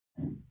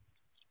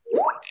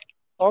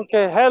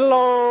Okay,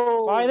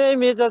 hello. My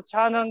name is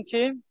Chanung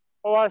Kim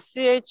or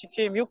CH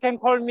Kim. You can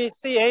call me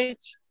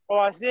CH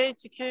or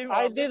CH Kim.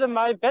 I did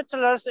my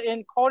bachelor's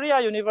in Korea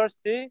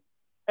University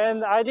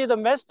and I did a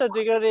master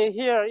degree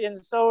here in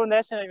Seoul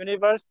National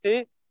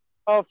University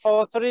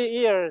for 3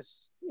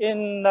 years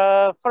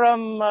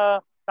from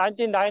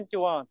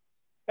 1991.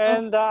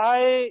 And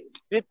I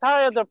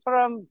retired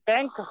from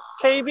bank,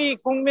 KB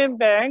Kookmin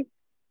Bank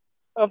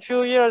a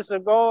few years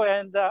ago,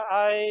 and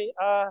I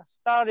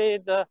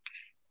started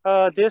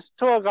this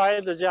tour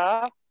guide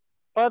job.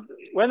 But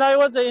when I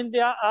was in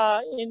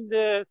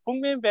the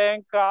Kookmin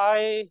Bank,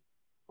 I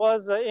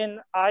was in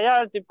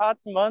IR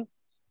department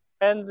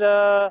and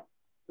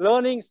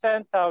learning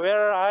center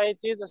where I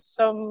did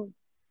some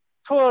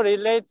tour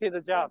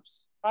related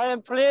jobs. I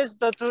am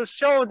pleased to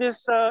show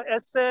this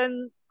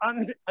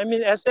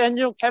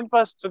SNU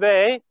campus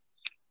today.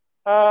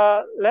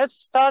 Let's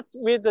start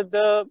with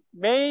the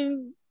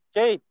main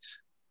gate.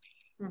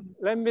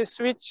 Let me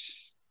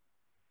switch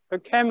the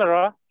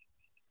camera.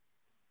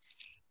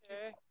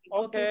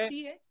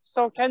 Okay.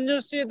 So can you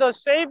see the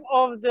shape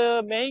of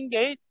the main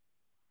gate?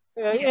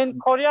 In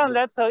Korean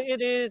letter,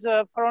 it is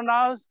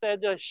pronounced as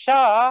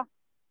SHA.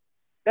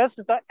 That's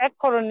the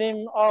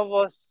acronym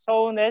of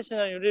Seoul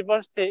National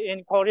University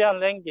in Korean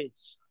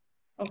language.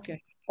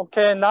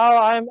 Okay, now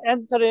I'm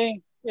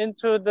entering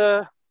into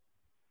the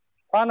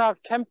Gwanak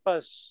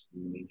campus.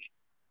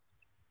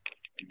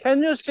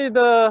 Can you see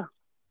the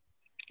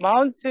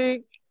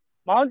mountain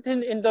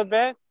in the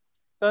back?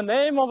 The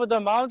name of the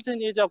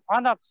mountain is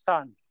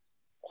Gwanak-san.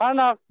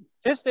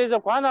 This is a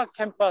Gwanak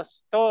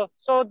campus. So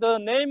the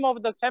name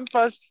of the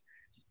campus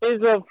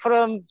is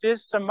from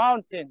this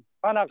mountain,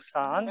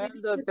 Gwanak-san.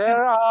 And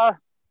there are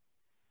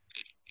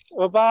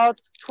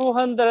about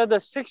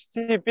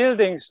 260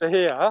 buildings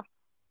here.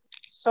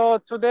 So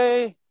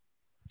today,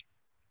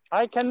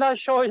 I cannot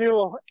show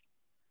you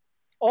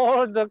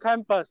all the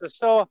campus.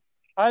 So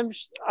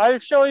I'll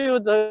show you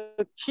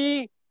the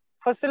key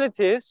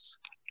facilities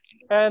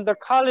and the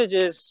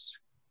colleges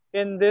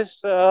in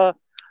this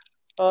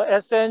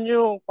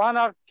SNU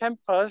Gwanak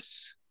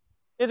campus.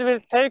 It will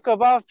take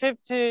about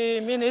 50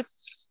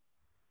 minutes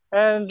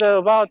and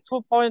about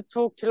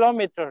 2.2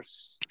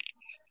 kilometers.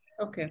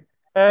 Okay.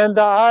 And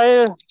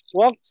I'll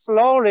walk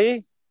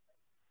slowly.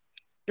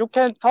 You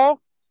can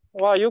talk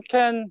or you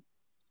can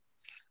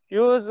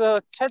use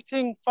a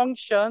chatting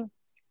function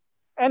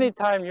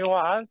anytime you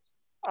want.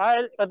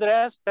 I'll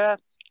address that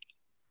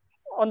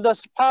on the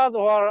spot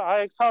or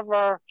I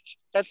cover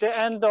at the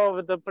end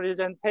of the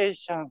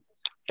presentation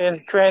in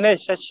Q&A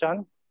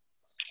session.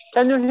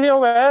 Can you hear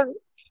well?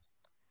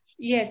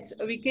 Yes,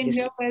 we can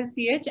hear well,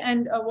 CH.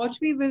 And what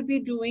we will be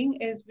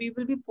doing is we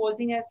will be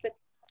posing as the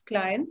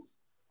clients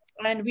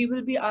and we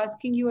will be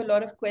asking you a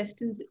lot of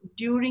questions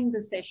during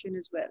the session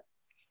as well.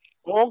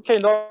 Okay,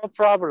 no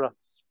problem.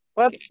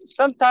 But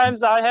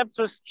sometimes I have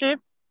to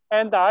skip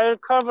and I'll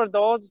cover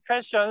those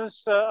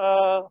questions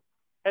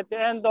at the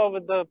end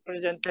of the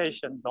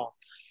presentation though.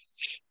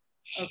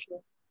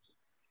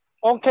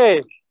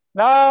 Okay,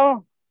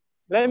 now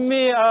let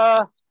me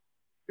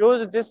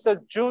use this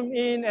zoom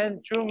in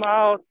and zoom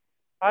out.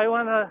 I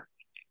wanna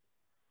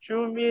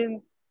zoom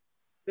in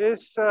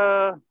this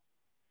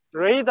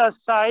radar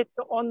site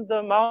on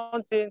the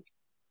mountain.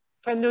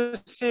 Can you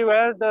see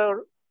where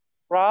the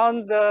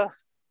round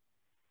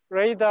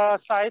radar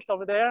site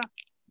over there?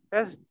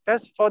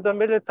 That's for the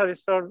military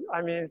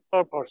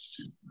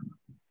purpose.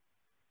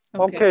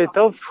 Okay,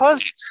 the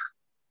first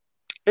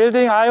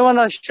building I want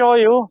to show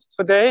you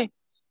today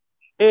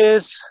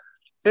is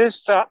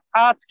this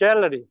art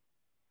gallery.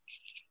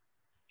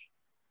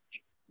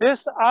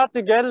 This art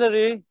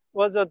gallery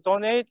was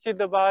donated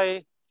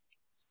by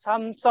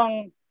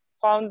Samsung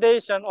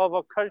Foundation of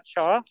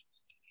Culture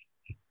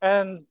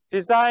and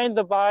designed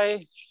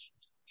by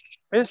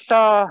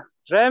Mr.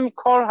 Rem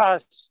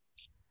Koolhaas,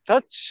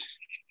 Dutch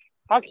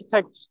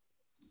architect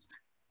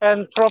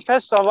and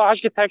professor of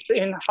architecture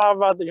in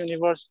Harvard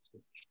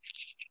University.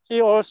 He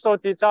also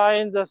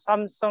designed the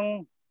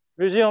Samsung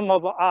Museum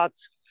of Art.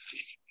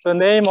 The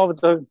name of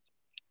the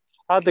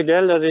art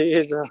gallery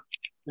is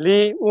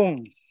Lee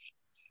Um.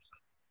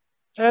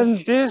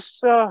 And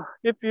this,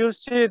 if you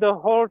see the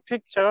whole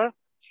picture,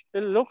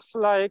 it looks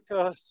like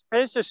a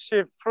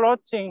spaceship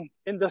floating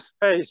in the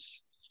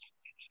space.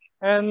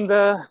 And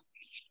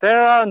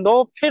there are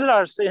no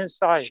pillars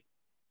inside.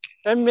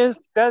 That means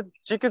that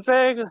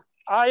zigzag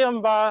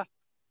iron bar,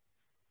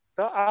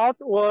 the art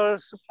will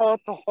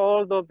support the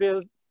whole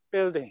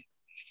building.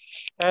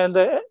 And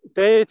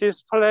they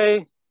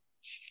display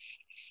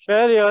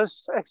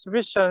various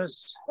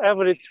exhibitions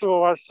every 2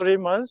 or 3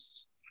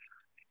 months.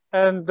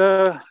 And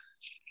the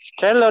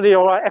gallery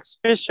or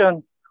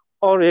exhibition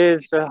hall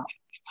is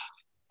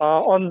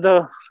on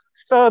the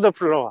 3rd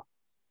floor.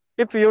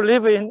 If you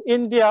live in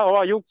India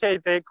or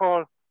UK, they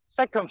call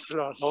 2nd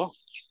floor. No?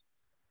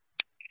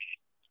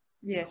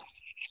 Yes.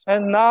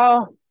 And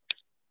now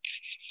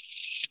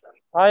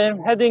I am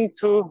heading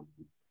to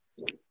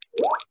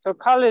the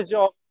College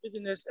of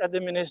Business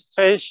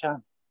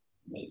Administration,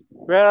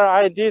 where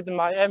I did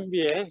my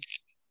MBA.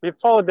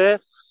 before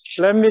that,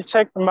 let me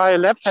check my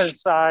left-hand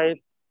side.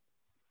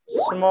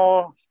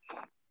 Small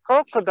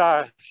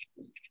crocodile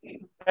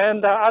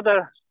and the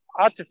other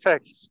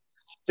artifacts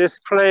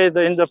displayed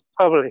in the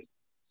public.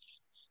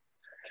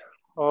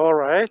 All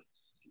right.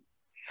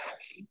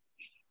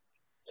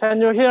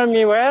 Can you hear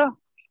me well?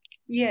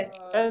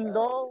 Yes. And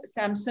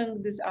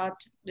Samsung, this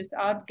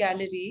art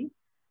gallery.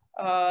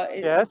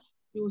 Yes.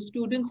 Do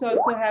students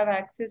also have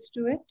access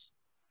to it?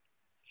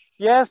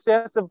 Yes,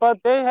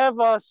 but they have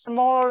a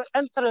small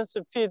entrance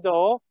fee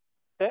though.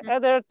 The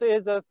adult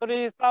is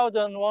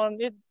 3,000 won,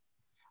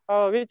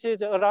 which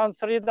is around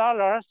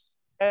 $3,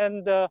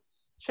 and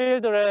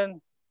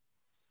children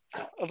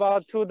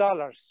about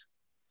 $2.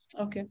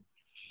 Okay.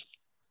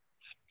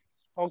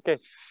 Okay.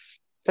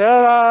 There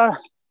are a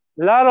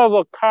lot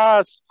of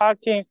cars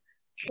parking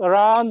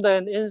around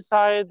and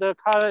inside the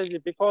college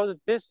because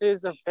this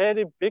is a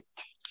very big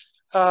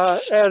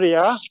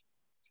area.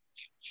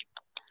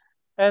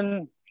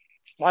 And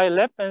my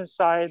left-hand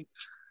side,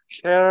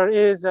 there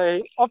is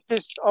a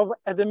office of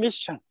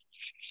admission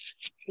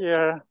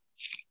here.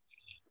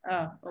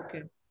 Ah,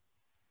 okay.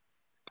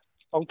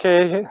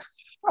 Okay,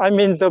 I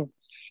mean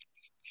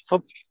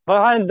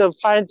behind the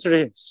pine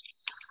trees.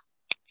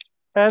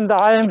 And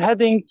I am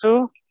heading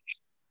to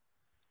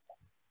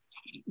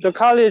the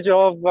College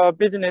of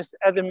Business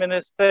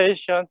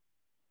Administration.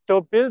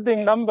 The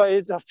building number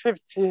is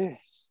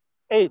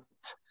 58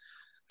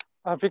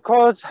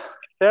 because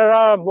there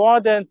are more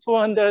than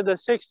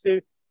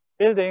 260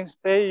 buildings.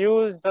 They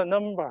use the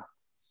number.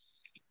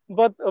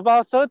 But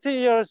about 30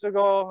 years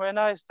ago, when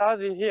I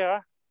studied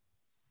here,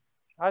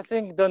 I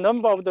think the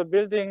number of the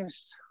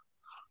buildings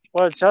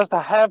was just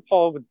half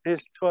of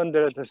this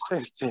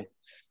 260.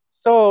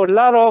 So a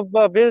lot of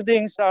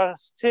buildings are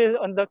still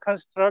under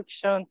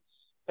construction,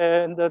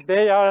 and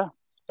they are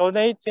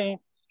donating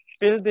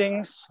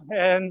buildings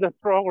and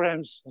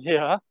programs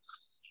here.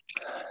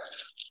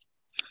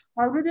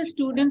 How do the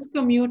students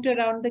commute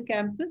around the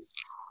campus?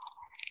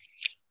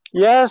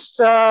 Yes,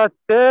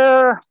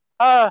 there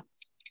are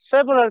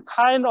several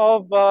kinds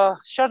of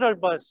shuttle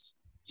bus.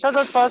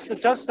 Shuttle bus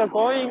just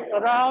going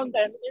around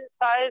and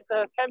inside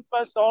the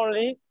campus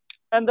only,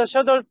 and the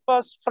shuttle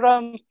bus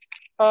from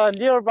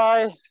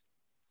nearby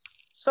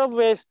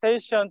subway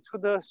station to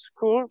the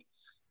school,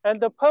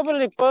 and the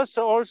public bus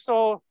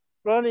also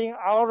running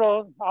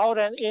out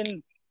and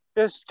in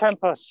this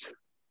campus.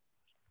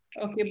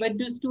 Okay, but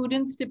do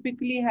students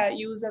typically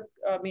use a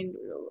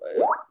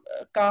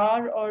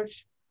car, or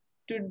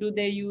do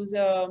they use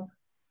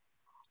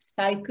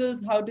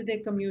cycles? How do they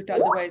commute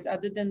otherwise,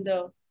 other than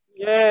the?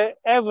 Yeah,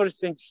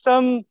 everything.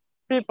 Some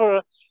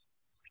people,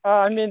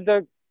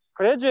 the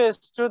graduate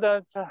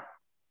students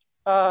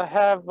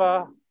have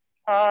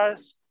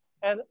cars,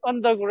 and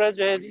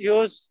undergraduate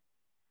use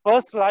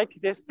bus like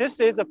this. This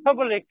is a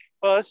public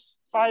bus,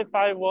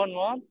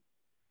 5511,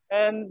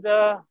 and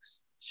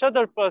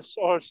shuttle bus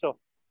also.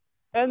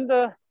 And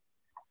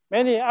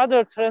many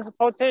other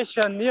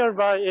transportation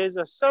nearby is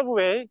a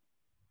subway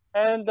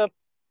and the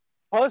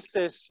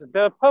buses.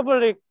 The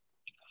public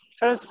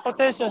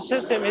transportation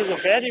system is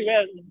very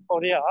well in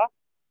Korea.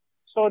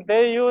 So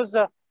they use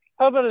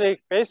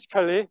public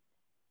basically,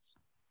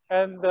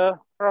 and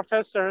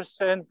professors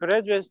and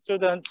graduate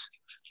students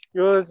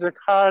use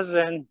cars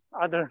and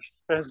other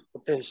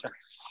transportation.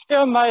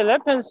 Here, my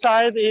left-hand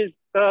side is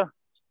the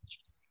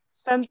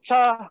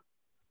center,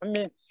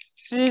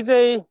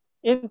 CJ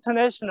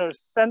International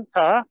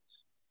Center,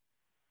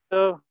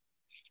 the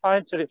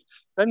pine tree.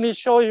 Let me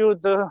show you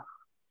the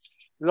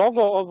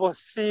logo of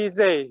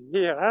CJ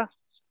here.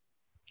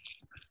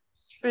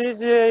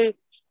 CJ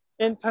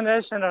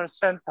International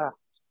Center.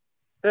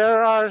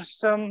 There are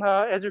some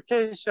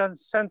education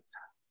center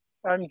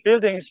and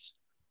buildings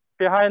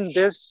behind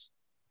this,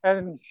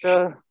 and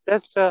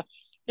that's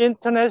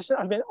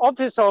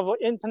Office of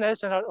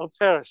International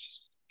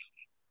Affairs.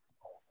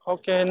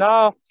 Okay,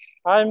 now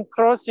I'm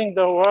crossing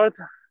the road.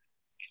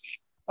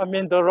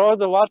 The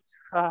road,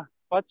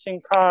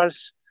 watching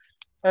cars,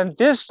 and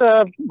this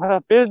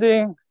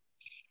building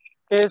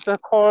is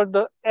called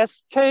the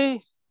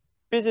SK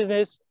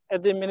Business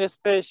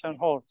Administration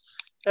Hall.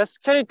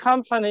 SK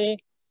company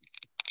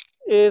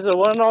is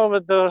one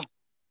of the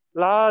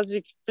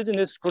large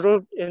business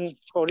group in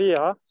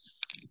Korea.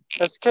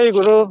 SK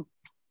Group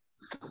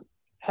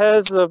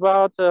has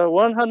about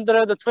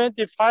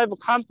 125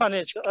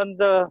 companies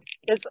under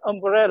its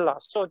umbrella.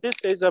 So this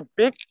is a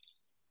big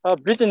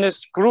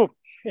business group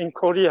in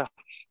Korea.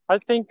 I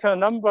think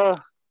number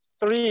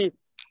 3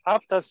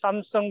 after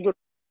Samsung Group,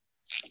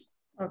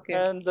 okay,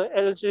 and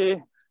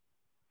LG,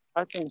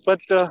 I think, but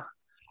the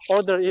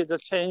order is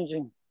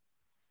changing.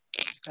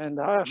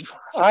 And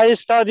I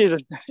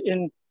studied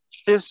in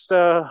this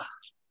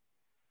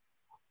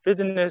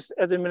business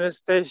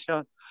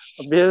administration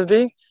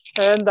building,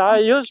 and I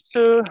used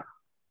to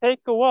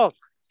take a walk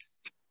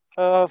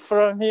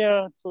from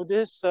here to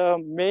this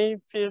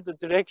main field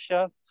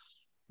direction,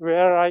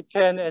 where I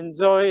can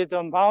enjoy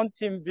the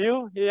mountain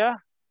view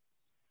here.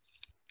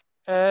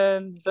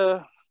 And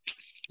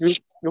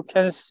you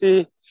can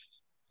see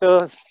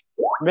the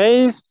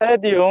main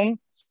stadium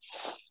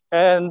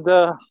and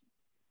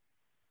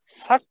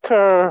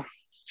soccer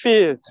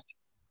field.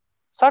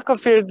 Soccer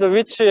field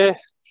which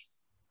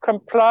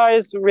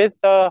complies with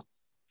the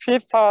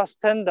FIFA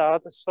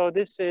standard. So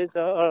this is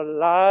a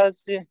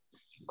large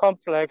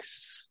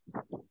complex.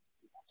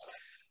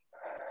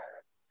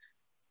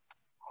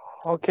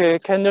 Okay,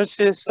 can you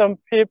see some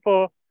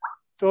people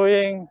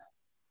doing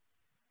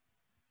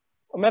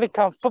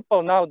American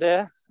football now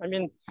there? I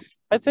mean,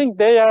 I think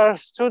they are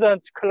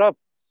student club,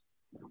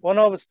 one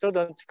of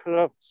student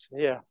clubs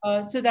here.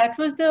 So that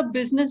was the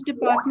business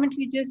department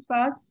we just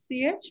passed,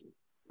 CH?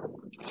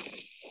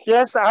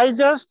 Yes, I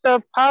just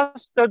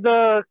passed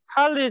the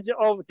college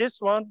of this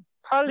one,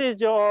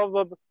 College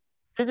of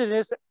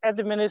Business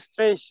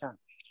Administration.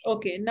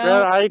 Okay, now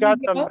where I got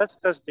a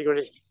master's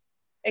degree.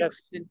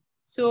 Excellent. Yes.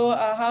 So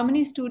how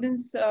many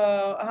students,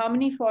 how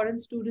many foreign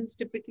students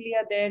typically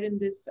are there in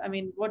this? I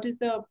mean, what is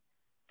the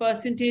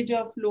percentage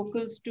of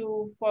locals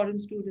to foreign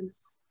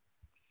students?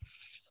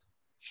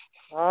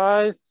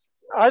 I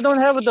don't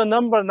have the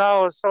number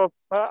now, so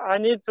I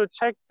need to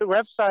check the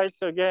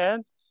website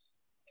again.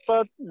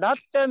 But not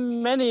that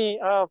many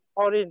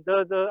foreign.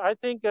 I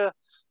think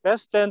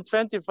less than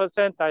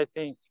 20%. I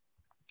think.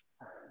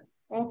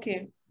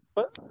 Okay.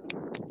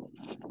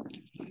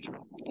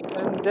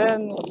 And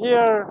then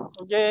here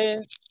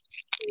again,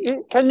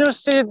 can you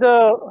see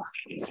the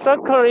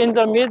circle in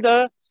the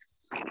middle?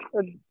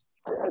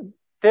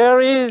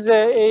 There is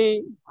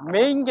a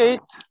main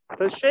gate,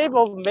 the shape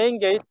of main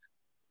gate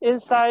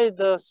inside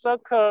the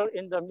circle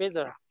in the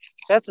middle.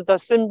 That's the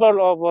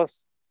symbol of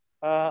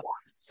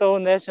Seoul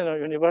National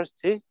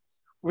University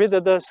with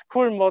the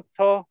school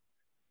motto,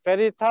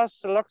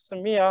 Veritas Lux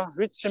Mea,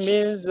 which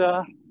means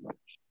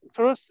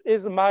truth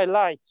is my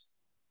light.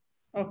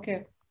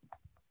 Okay.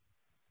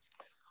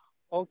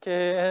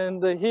 Okay,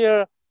 and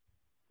here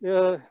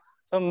the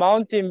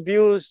mountain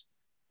views,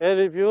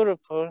 very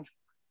beautiful.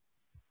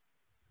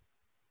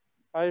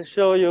 I'll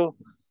show you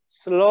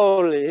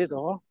slowly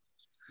though.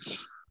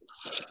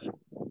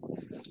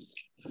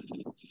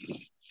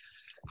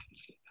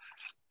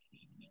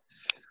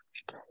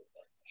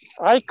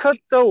 I cut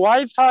the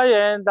Wi-Fi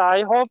and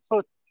I hope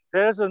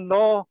there's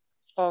no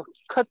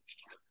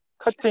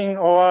cutting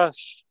or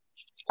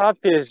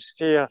stoppage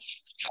here.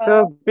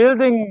 The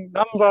building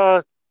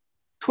number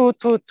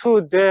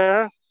 222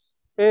 there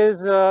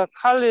is a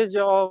College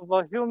of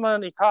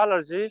Human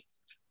Ecology,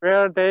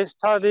 where they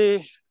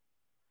study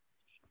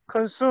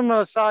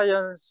consumer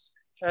science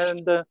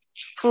and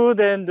food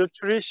and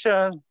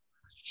nutrition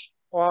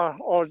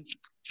or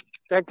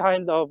that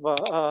kind of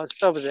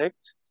subject.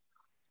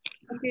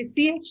 Okay,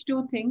 CH,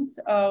 two things.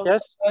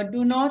 Yes.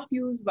 Do not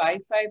use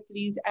Wi-Fi,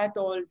 please, at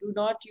all. Do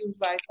not use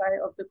Wi-Fi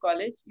of the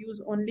college. Use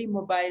only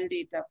mobile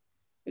data.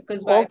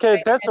 Because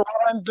okay, that's what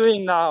I'm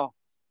doing now.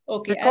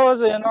 Okay.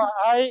 Because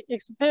I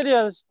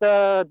experienced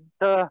the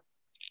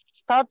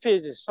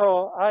stoppage,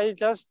 so I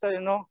just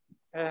turn off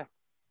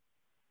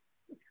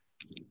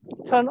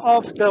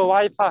the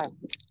Wi-Fi.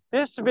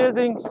 This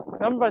building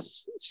number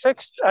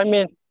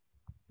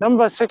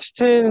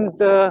 16,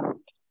 the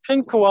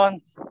pink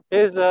one,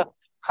 is a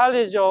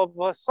College of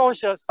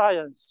Social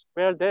Science,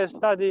 where they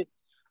study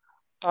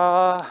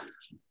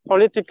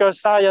political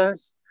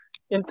science,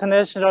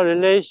 international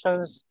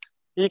relations,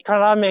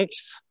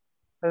 economics,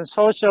 and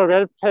social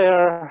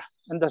welfare,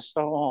 and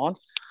so on.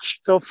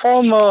 The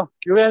former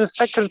UN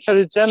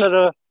Secretary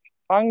General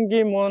Ban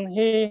Ki-moon,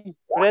 he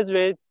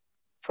graduated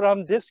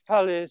from this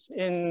college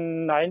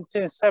in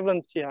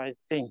 1970, I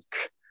think.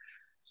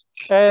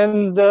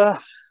 And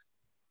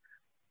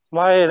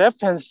my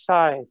left-hand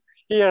side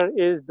here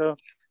is the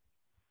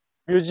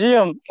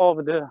museum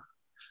of the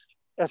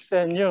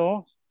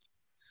SNU,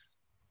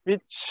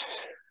 which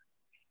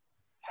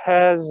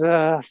has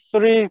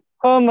 3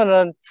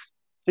 permanent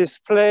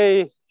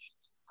display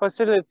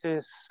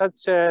facilities,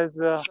 such as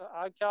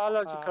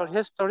archaeological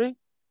history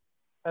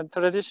and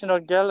traditional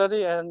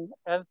gallery and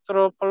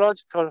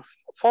anthropological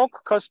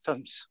folk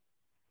customs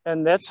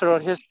and natural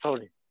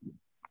history.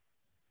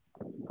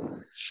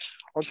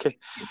 Okay,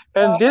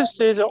 and this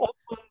is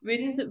open.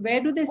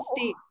 Where do they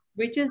stay?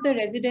 Which is the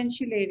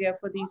residential area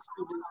for these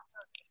students?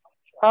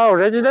 Our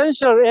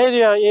residential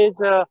area is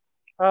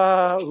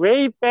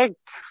way back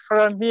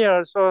from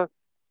here. So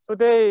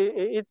today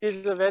it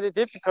is very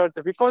difficult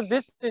because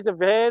this is a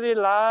very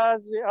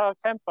large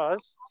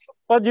campus.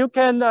 But you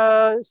can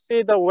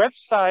see the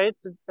website.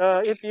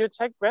 If you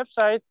check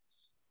website,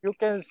 you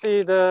can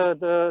see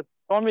the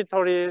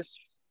dormitories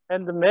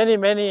and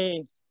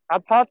many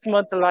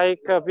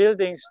apartment-like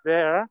buildings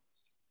there.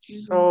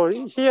 Mm-hmm. So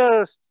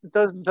here,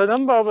 the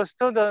number of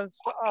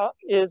students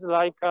is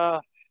like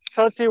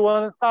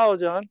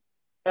 31,000,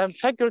 and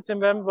faculty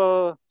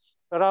member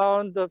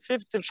around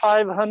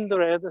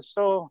 5,500.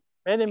 So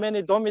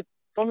many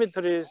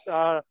dormitories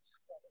are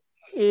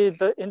in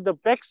the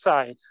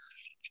backside.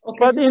 Okay,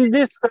 but so in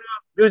this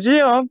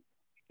museum,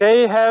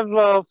 they have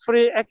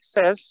free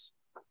access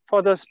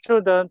for the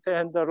student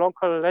and the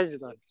local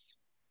residents.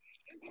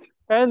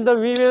 And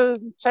we will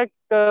check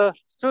the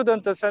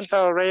student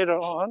center later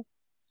on.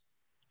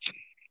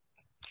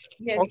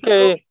 Yes.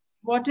 Okay. So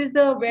what is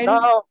the, where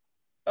Now,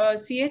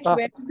 is CH,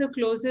 where is the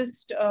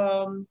closest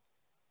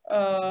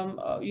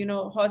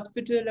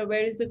hospital, or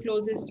where is the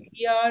closest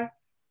ER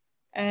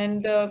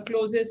and the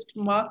closest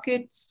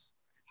markets?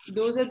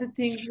 Those are the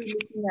things we're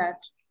looking at.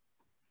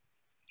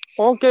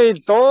 okay,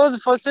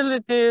 those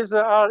facilities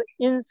are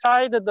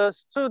inside the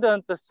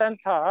student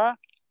center,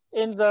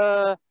 in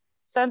the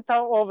center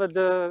of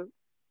the,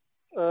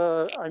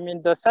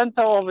 the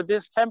center of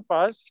this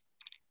campus.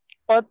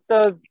 But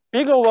the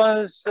bigger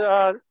ones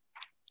are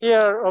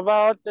here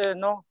about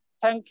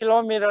 10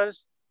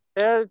 kilometers.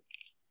 There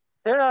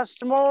are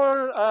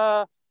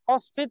small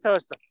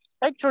hospitals.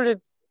 Actually,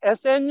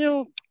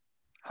 SNU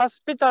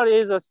hospital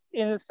is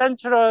in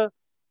central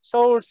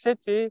Seoul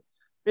city,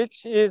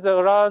 which is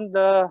around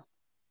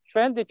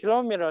 20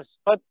 kilometers.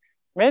 But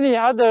many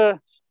other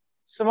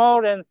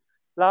small and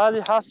large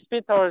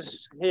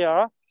hospitals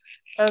here.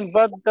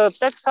 But the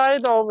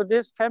backside of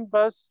this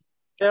campus,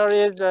 there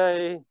is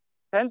a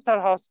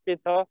dental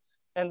hospital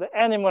and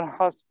animal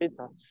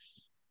hospital.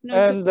 No,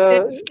 And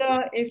so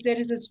if there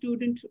is a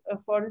student, a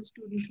foreign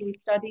student who is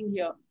studying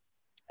here,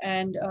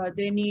 and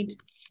they need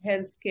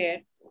health care,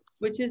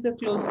 which is the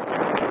closest?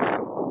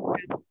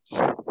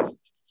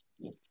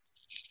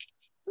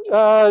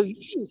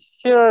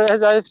 Here,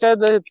 as I said,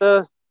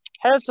 the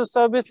health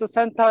service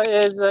center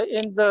is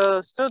in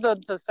the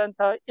student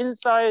center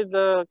inside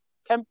the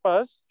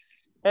campus,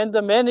 and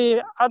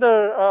many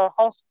other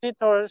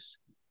hospitals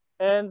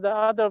and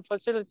other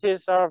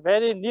facilities are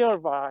very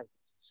nearby.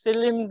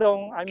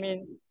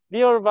 Silimdong,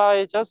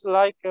 nearby, just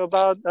like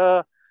about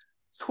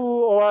 2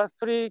 or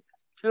 3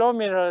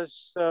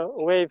 kilometers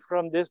away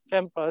from this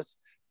campus.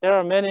 There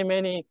are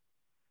many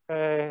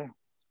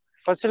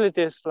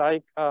facilities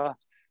like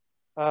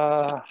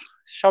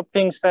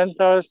shopping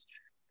centers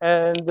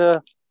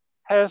and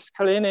health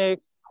clinic,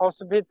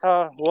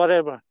 hospital,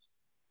 whatever.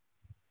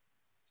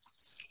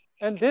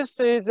 And this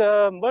is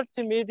a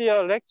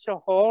multimedia lecture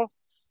hall.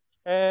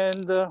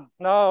 And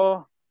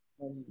now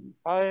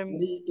I'm...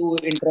 Sorry to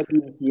interrupt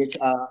you, CH.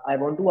 I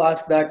want to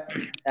ask that,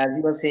 as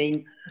you were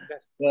saying,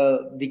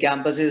 the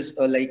campus is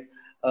very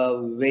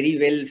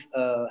well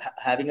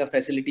having a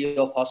facility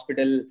of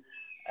hospital.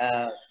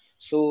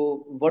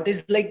 So what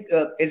is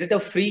is it a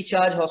free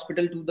charge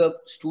hospital to the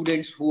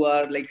students who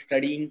are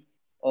studying,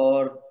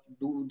 or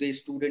do the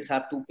students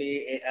have to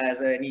pay as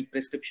any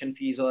prescription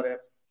fees or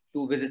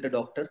to visit a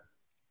doctor?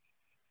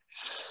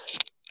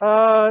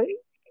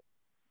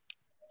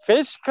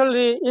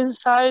 Basically,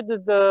 inside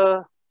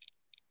the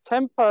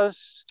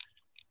campus,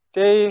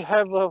 they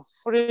have a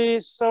free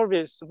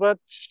service, but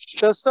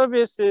the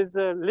service is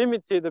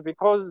limited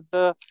because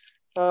the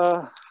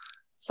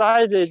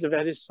size is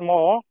very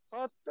small.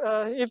 But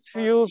if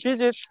you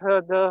visit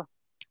the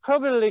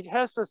public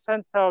health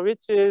center,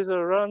 which is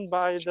run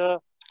by the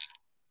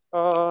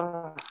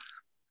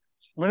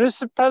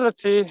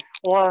municipality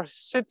or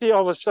city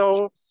of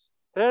Seoul,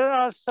 there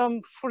are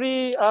some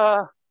free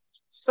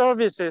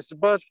services,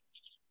 but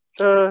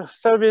the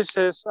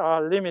services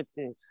are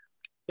limited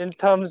in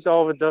terms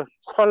of the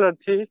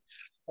quality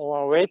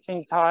or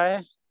waiting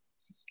time.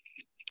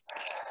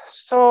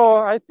 So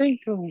I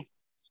think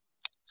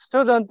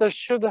students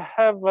should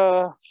have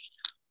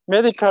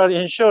medical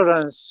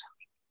insurance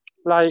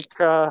like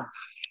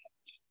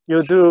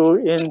you do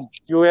in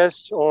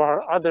US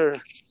or other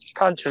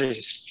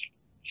countries.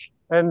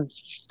 And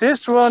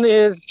this one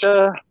is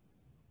the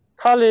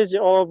College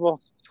of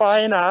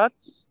Fine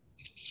Arts.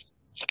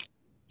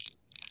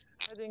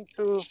 Heading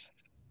to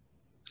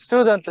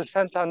student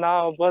center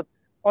now, but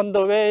on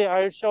the way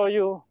I'll show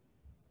you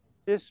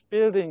these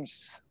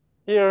buildings.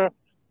 Here,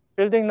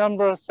 building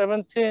number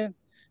 17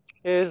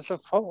 is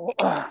for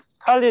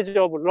College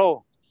of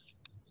Law.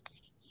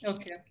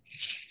 Okay.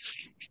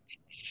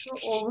 So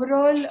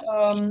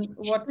overall,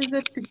 what is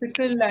the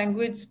typical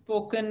language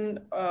spoken,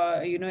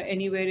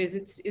 anywhere? Is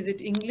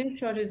it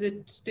English or is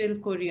it still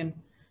Korean?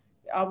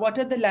 What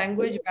are the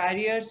language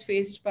barriers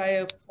faced by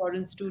a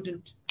foreign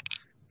student?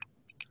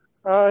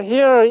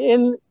 Here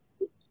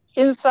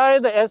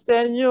inside the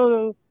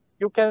SNU,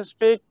 you can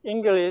speak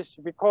English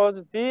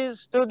because these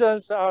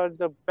students are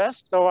the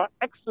best or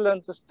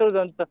excellent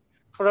students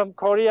from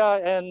Korea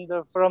and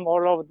from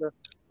all over the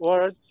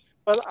world.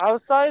 But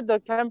outside the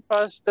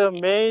campus, the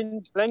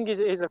main language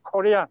is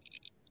Korean.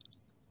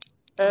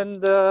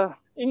 And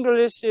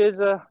English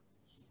is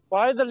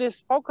widely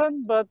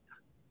spoken, but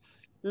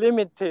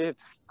limited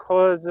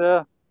because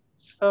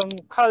some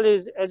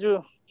college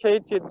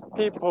educated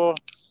people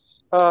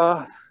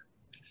are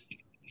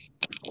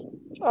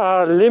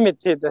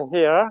limited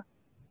here.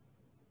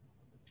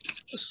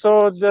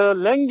 So the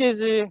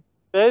language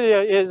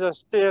barrier is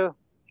still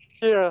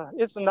here.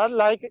 It's not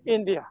like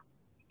India.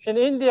 In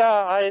India,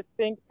 I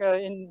think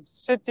in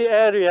city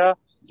area,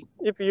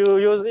 if you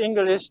use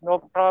English, no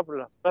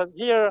problem. But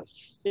here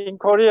in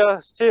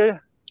Korea, still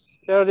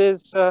there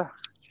is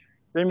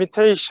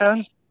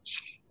limitation,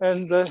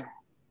 and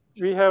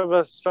we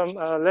have some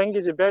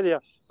language barrier.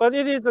 But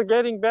it is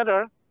getting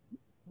better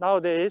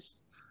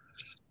nowadays.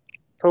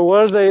 The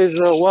world is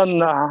one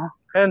now.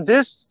 And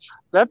this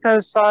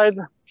left-hand side,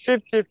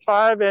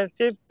 55 and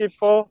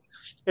 54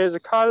 is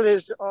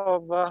College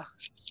of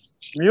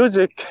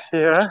Music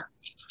here.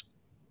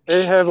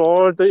 They have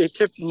all the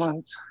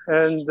equipment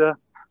and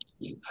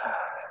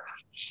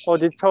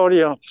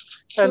auditorium.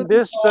 And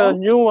this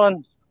new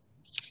one,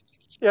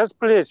 yes,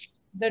 please.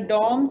 The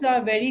dorms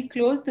are very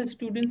close. The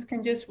students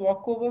can just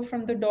walk over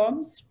from the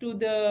dorms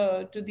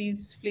to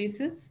these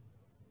places.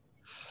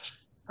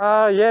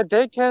 Yeah,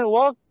 they can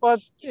walk, but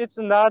it's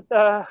not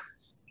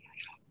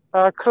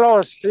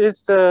close.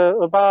 It's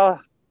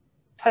about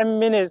 10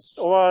 minutes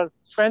or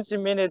 20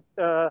 minute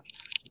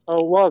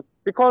walk,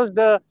 because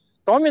the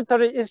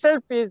dormitory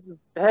itself is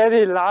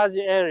very large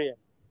area.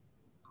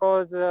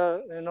 Because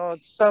you know,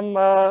 some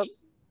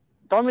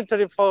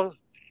dormitory for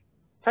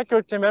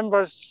faculty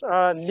members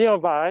are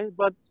nearby,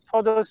 but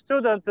for the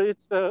student,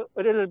 it's a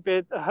little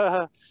bit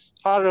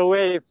far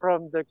away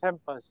from the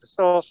campus.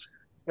 So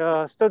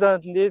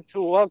students need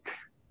to walk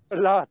a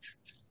lot.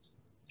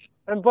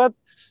 But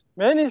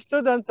many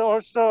students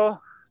also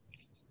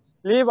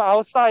live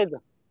outside,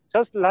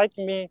 just like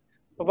me.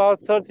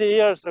 About 30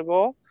 years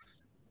ago,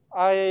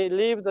 I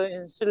lived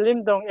in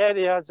Silimdong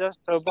area,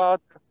 just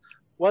about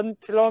 1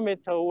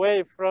 kilometer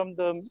away from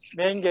the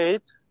main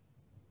gate.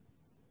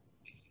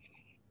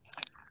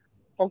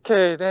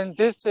 Okay, then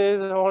this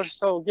is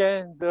also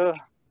again the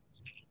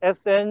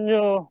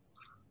SNU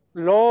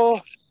Law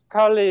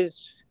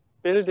College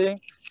building.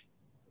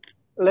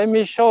 Let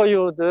me show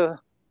you the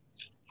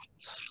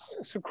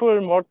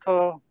school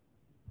motto,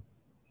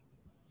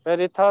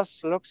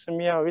 Veritas Lux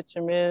Mea, which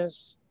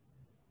means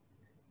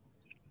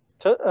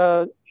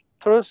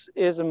truth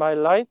is my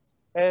light.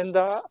 And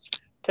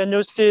can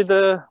you see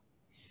the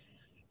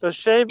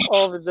shape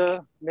of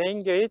the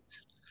main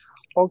gate?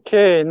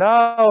 Okay,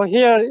 now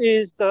here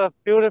is the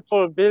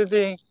beautiful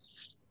building,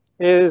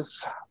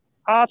 is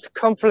art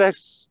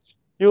complex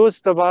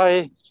used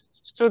by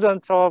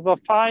students of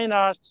fine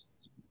art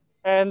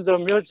and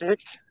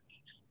music,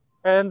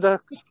 and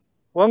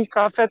one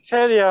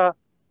cafeteria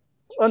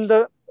on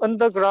the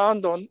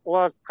underground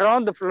or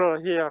ground floor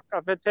here,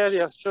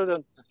 cafeteria,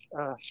 student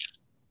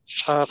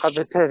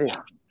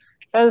cafeteria.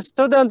 And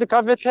student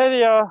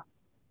cafeteria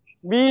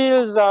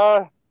meals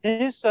are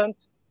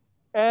decent,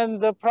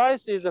 and the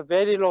price is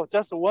very low,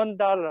 just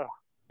 $1,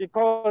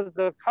 because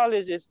the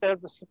college itself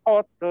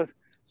support the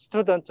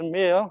student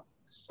meal.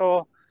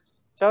 So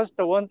just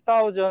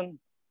 1,000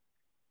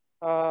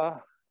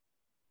 won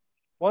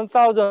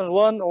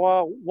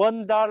or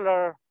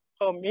 $1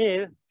 per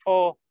meal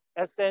for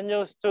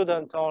SNU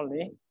student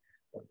only.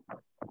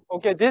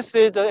 Okay, this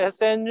is the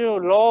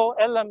SNU Law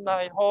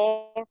Alumni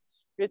Hall,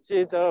 which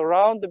is a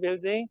round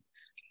building.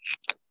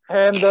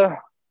 And the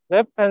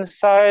left-hand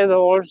side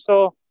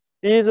also,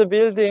 these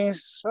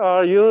buildings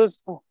are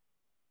used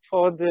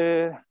for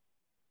the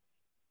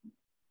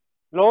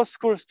law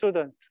school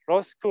student,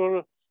 law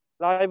school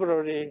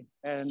library.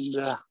 And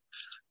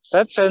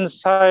left-hand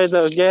side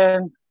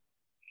again,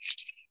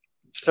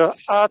 the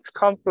art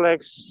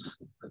complex.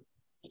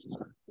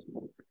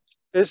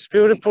 This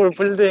beautiful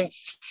building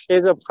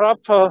is a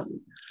proper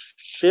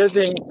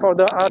building for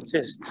the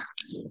artist.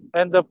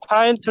 And the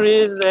pine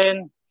trees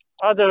and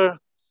other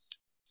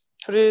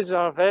trees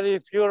are very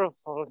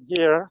beautiful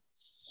here.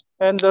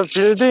 And the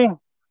building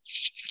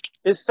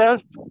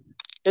itself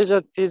is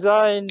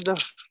designed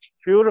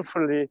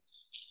beautifully.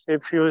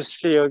 If you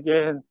see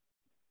again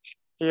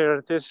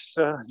here, this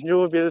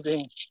new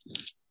building.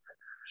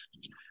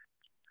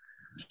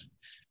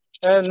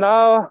 And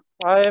now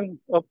I am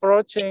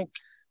approaching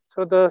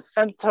to the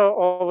center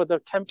of the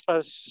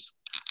campus.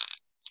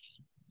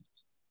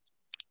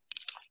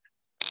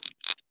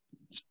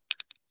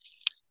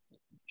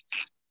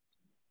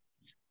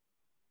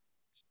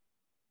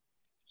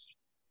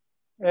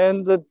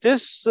 And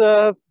this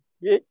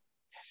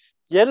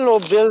yellow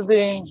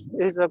building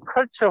is a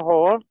culture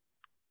hall.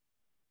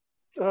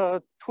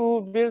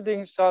 Two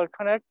buildings are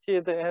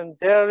connected, and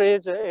there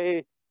is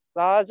a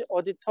large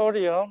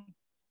auditorium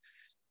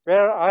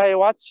where I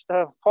watched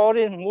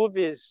foreign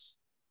movies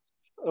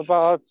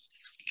about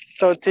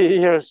 30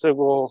 years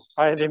ago,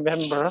 I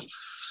remember.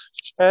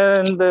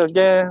 And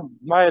again,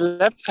 my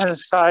left-hand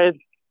side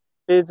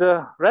is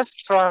a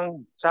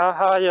restaurant,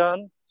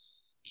 Jahayeon,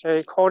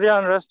 a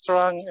Korean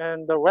restaurant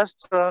and a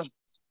Western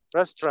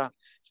restaurant.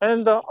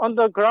 And on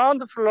the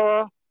ground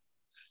floor,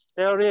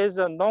 there is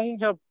a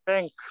Nonghyeo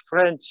Bank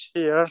branch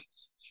here.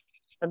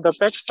 And the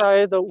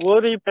backside, the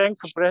Wori Bank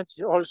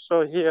branch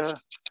also here.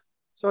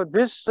 So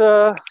this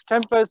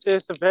campus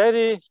is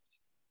very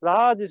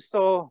large,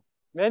 so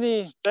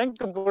many bank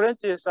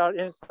branches are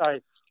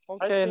inside.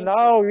 Okay,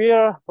 now we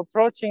are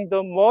approaching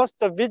the most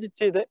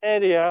visited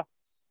area,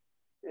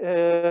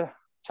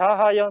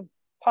 Jahayeon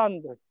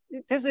Pond.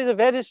 This is a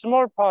very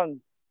small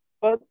pond,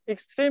 but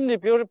extremely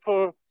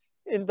beautiful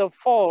in the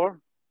fall.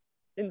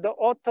 In the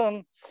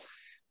autumn,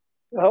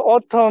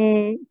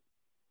 autumn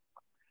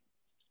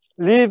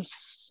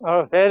leaves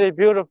are very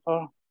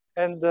beautiful.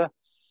 And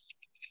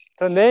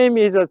the name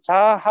is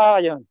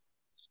Jahayeon.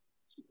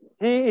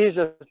 He is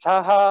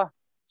Jaha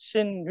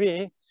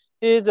Shinwi.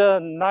 He's a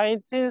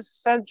 19th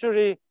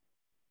century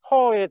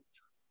poet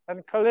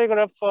and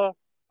calligrapher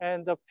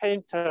and a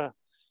painter.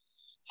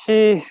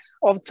 He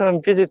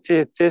often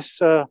visited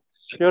this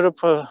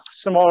beautiful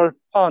small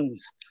pond.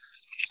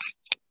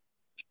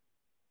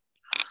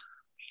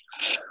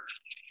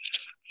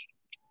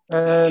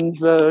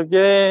 And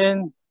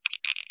again,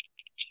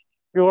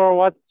 you are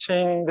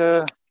watching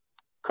the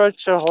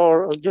culture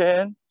hall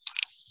again.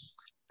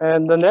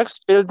 And the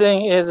next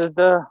building is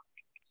the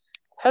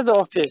head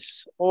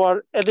office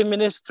or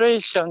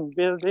administration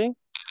building,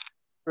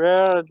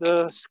 where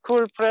the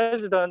school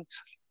president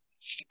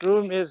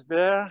room is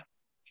there.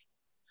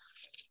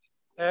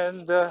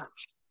 And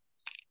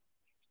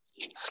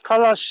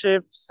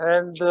scholarships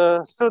and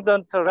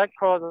student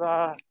records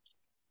are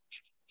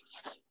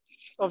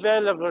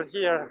available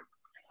here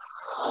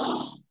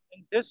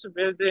in this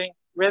building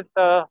with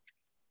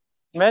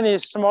many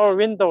small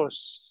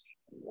windows.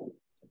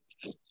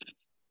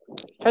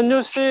 Can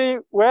you see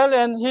well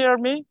and hear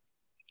me?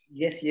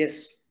 Yes,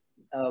 yes.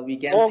 We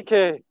can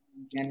okay. see,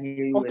 we can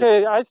hear you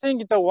Okay, well. I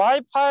think the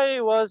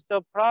Wi-Fi was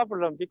the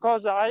problem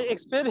because I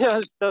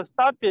experienced the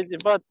stoppage,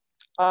 but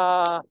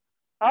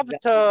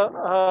after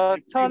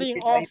turning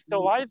off the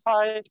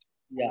Wi-Fi,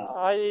 yeah,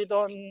 I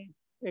don't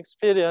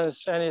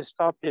experience any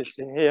stoppage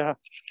here.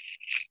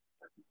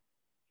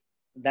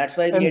 that's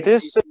why we And had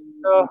this,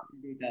 data.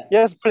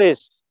 yes,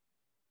 please.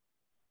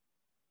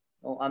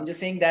 Oh, I'm just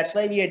saying that's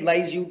why we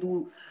advise you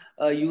to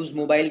use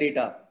mobile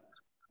data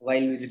while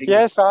visiting.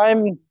 Yes,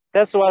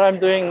 that's what I'm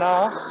doing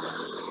now.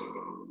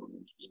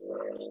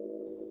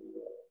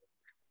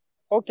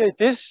 Okay,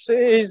 this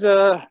is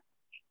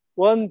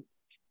one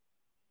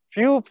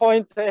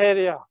viewpoint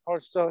area.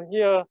 Also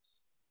here,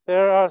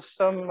 there are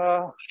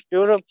some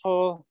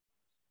beautiful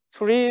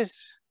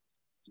trees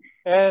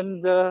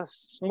and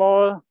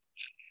small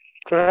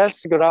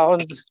grass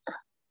ground.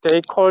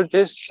 They call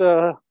this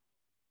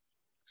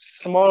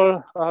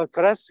small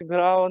grass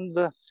ground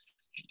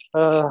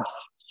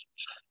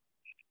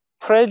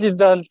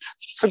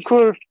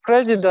school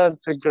president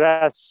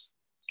grass.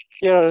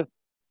 Here,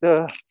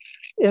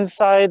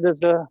 inside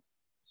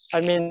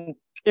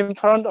in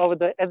front of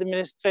the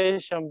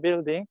administration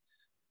building,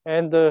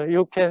 and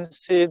you can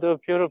see the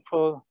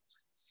beautiful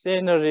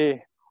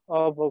scenery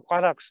of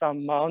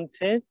Gwanaksan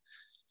Mountain.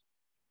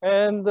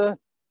 And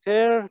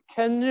there,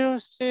 can you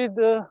see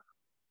the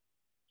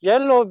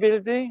yellow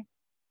building?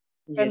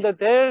 Yes. And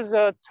there's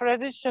a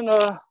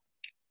traditional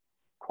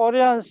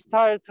Korean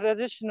style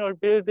traditional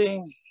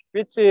building,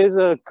 which is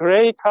a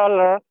gray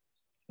color.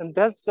 And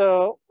that's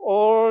an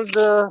old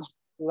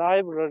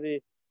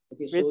library.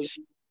 Okay, so, which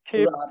so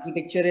the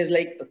architecture is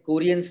like a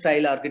Korean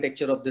style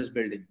architecture of this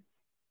building.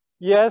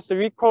 Yes,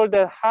 we call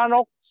that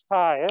Hanok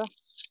style,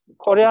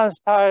 Korean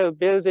style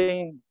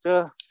building.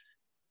 The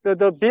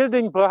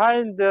building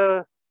behind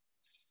the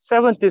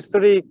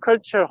 73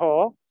 Culture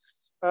Hall,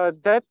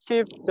 that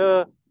keeps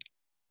the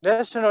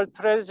national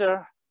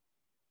treasure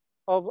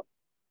of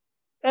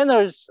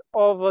annals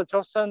of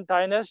Joseon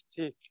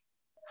dynasty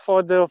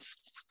for the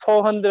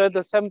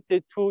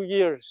 472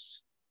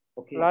 years.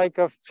 Okay. Like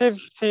a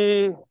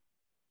 50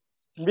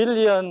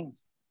 million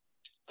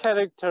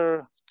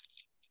character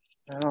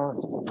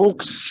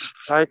books,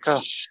 like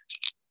a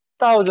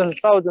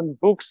thousand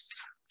books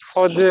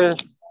for the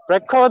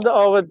record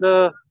of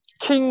the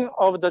king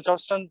of the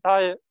Joseon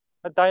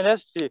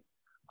dynasty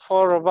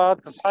for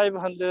about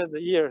 500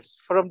 years,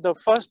 from the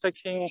first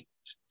king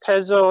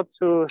Taejo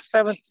to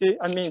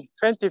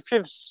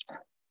 25th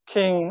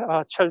king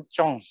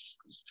Cheoljeong.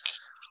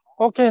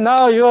 Okay,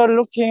 now you are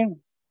looking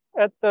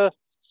at the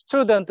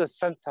student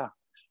center.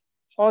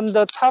 On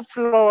the top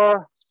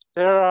floor,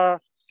 there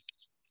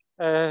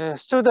are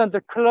student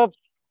club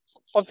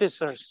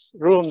officers'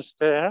 rooms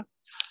there.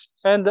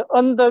 And the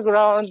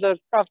underground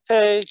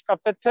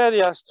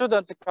cafeteria,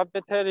 student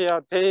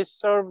cafeteria, they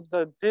serve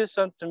the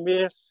decent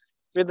meal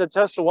with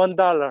just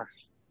 $1.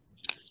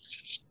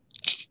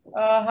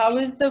 How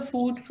is the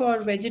food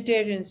for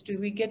vegetarians? Do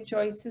we get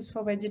choices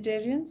for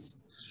vegetarians?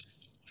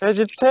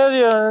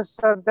 Vegetarians,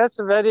 that's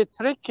very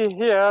tricky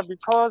here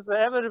because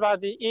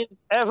everybody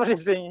eats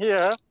everything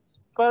here.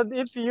 But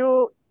if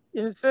you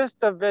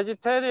insist on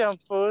vegetarian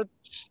food,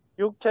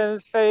 you can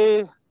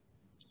say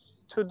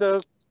to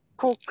the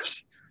cook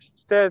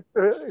that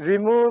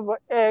remove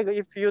egg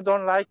if you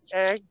don't like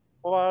egg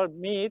or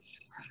meat.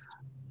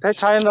 That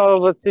kind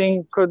of a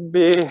thing could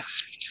be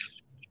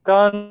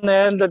done.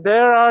 And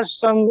there are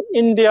some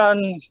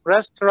Indian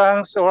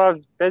restaurants or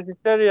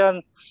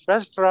vegetarian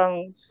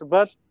restaurants,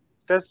 but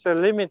that's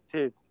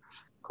limited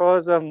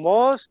because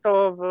most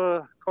of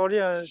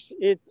Koreans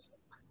eat,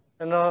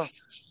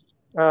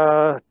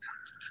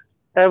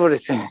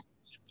 everything.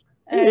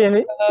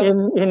 And,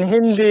 in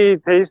Hindi,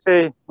 they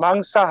say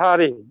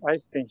mangsahari, I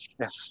think.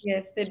 Yeah.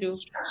 Yes, they do.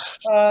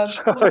 So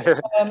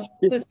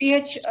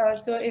CH,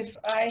 so if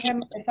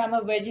I'm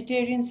a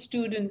vegetarian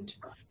student,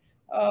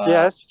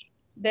 Yes.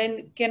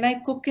 then can I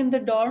cook in the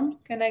dorm?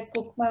 Can I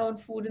cook my own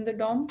food in the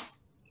dorm?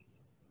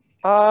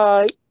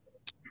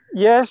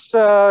 Yes.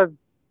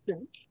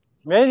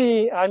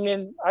 many,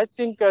 I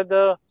think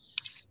for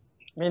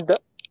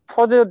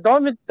the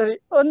dormitory,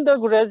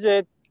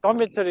 undergraduate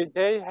dormitory,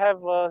 they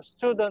have a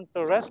student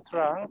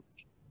restaurant,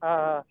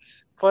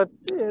 but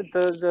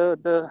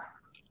the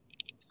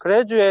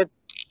graduate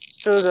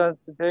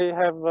students, they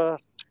have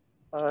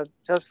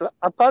just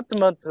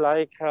apartment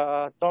like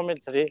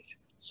dormitory.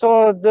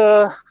 So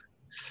the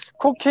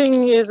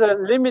cooking is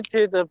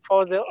limited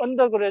for the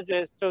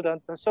undergraduate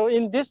student. So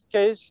in this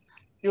case,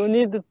 you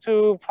need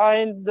to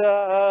find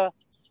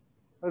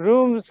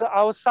rooms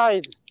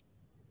outside.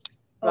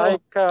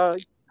 Like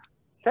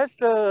that's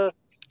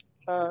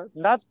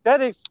not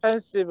that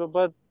expensive,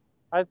 but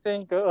I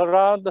think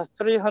around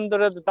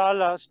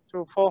 $300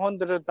 to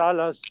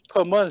 $400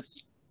 per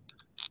month.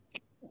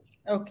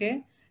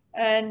 Okay.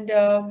 And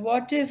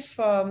what if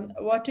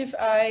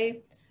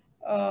I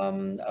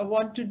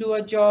want to do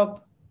a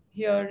job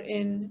here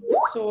in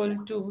Seoul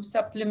to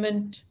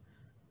supplement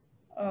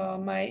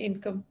my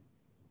income?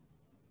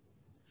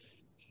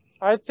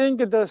 I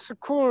think the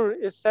school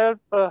itself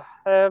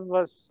have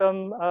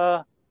some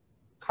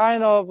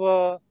kind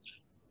of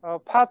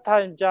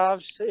part-time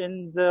jobs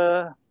in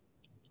the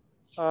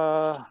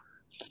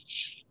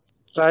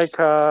like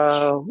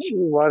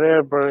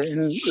whatever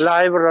in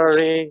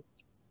library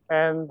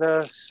and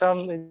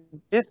some in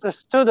this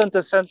student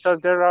center.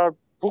 There are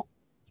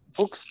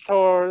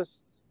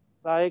bookstores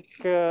like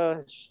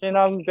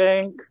Shinhan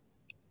Bank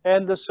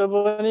and the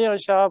souvenir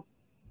shop,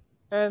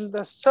 and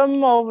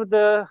some of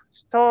the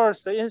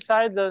stores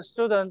inside the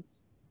student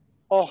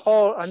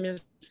hall,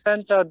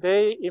 center,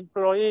 they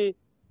employee,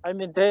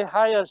 they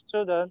hire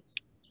students,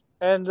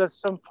 and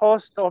some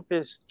post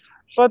office,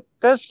 but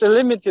that's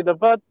limited.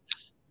 But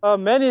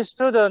many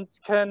students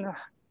can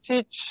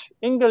teach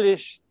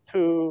English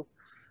to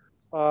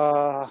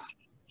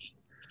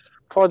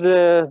for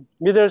the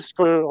middle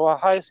school or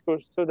high school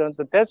students.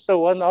 That's the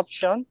one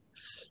option.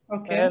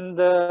 Okay. And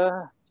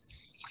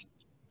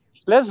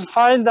let's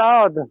find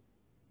out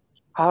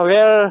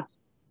where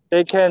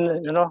they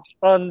can,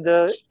 earn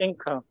the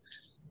income.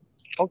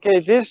 Okay,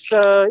 this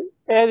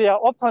area,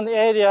 open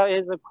area,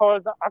 is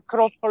called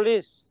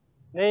Acropolis,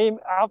 named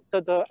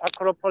after the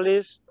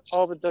Acropolis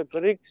of the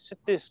Greek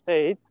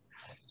city-state.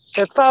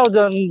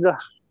 Thousands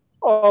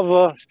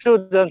of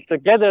students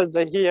gathered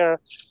here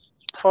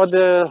for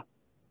the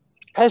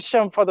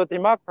passion for the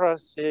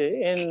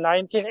democracy in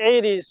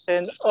 1980s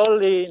and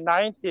early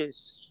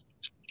 90s.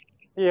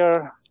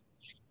 Here,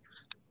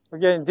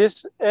 again,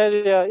 this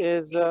area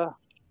is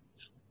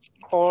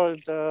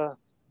called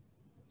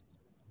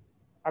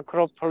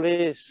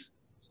Acropolis.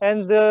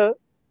 And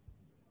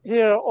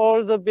here,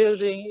 all the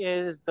building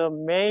is the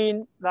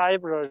main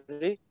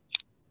library.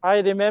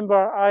 I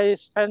remember I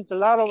spent a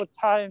lot of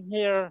time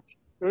here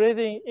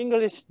reading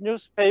English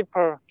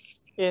newspaper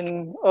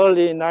in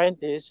early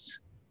 90s.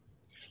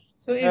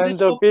 So is and it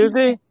the open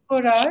building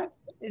 24 hours?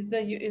 Is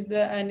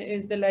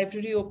the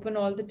library open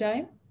all the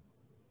time?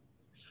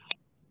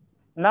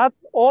 Not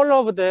all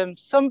of them.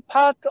 Some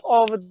part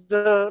of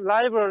the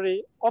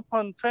library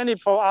open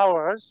 24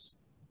 hours.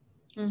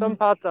 Some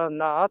parts are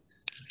not.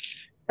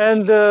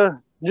 And the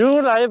new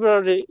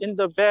library in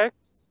the back,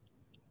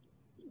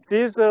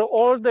 these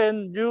old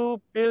and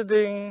new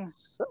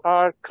buildings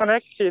are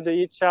connected to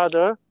each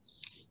other.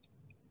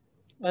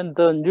 And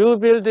the new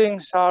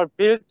buildings are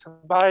built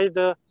by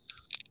the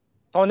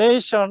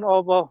donation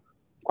of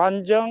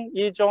Kwanjeong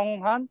Lee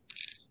Jong-han,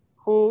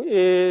 who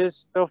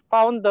is the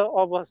founder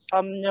of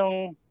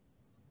Samyang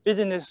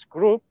Business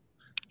Group.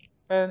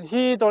 And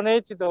he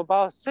donated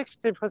about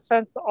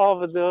 60%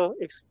 of the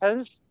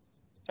expense.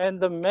 And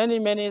the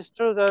many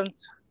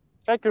students,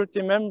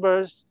 faculty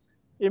members,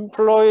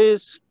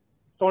 employees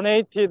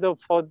donated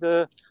for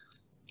the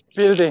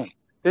building,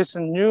 this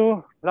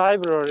new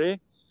library.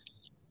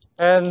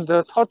 And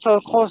the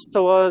total cost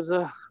was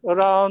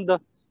around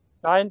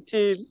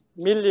 90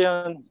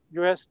 million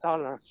US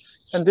dollar.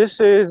 And this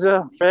is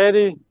a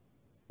very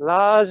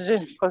large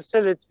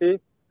facility.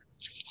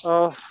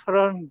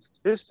 From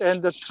this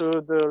end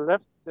to the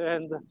left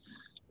end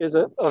is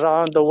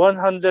around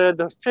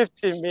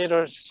 150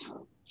 meters,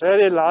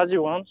 very large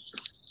one.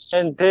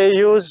 And they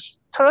use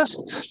truss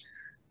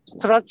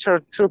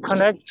structure to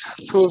connect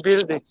two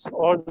buildings,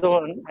 old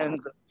one and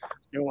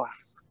new one.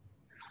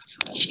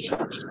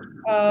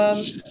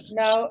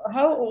 Now,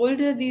 how old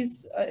are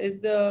these? Is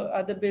the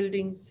other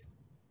buildings?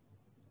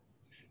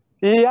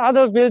 The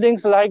other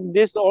buildings like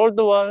these old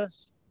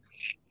ones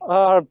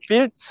are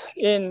built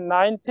in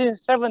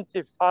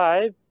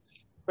 1975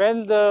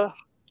 when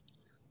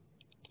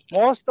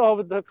most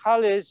of the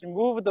college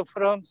moved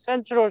from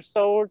Central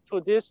Seoul to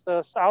this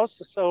South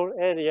Seoul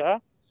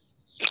area.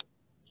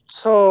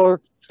 So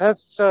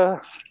that's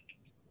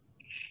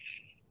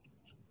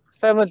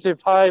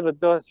 75,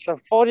 that's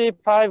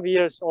 45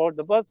 years old,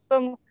 but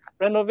some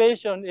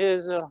renovation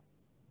is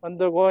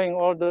undergoing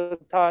all the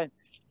time.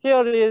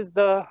 Here is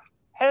the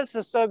health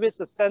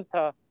service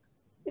center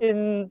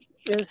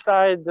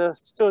inside the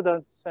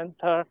student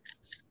center,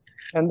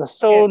 and the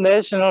Seoul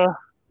National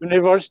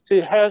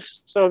University Health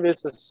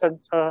Service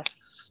Center.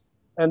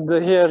 And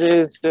here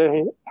is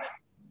the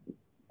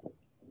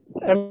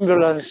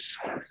ambulance.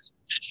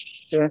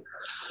 Yeah.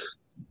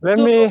 Let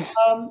So, me.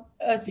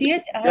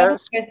 CH, I have a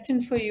Yes.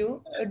 question for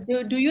you.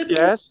 Do you think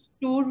Yes.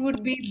 tour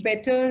would be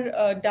better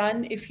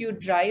done if you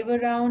drive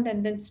around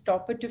and then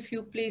stop at a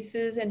few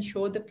places and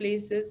show the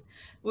places?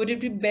 Would it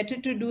be better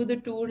to do the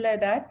tour like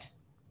that?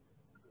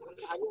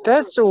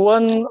 That's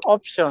one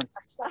option.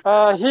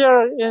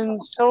 Here in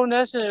Seoul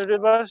National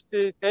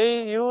University,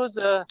 they use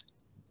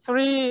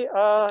three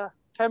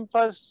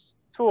campus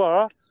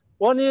tour.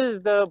 One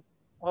is the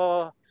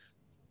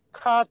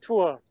car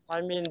tour.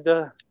 I mean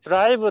the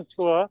drive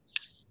tour.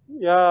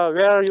 Yeah,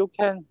 where you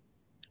can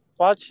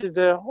watch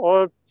the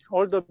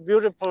all the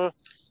beautiful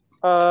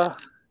uh,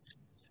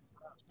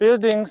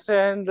 buildings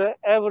and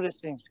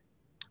everything.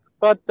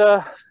 But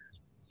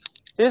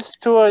this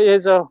tour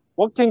is a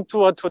walking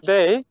tour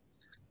today.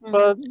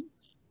 But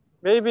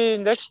maybe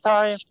next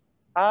time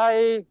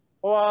I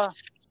or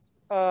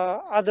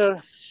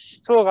other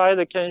tour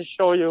guide can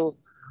show you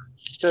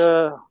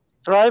the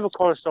drive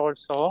course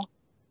also.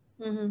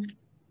 Mm-hmm.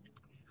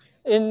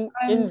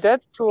 In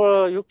that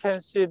tour, you can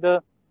see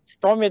the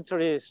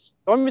dormitories.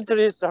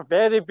 Dormitories are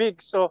very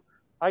big, so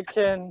I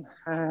can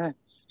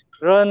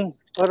run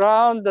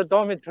around the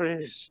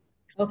dormitories.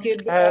 Okay,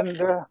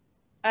 And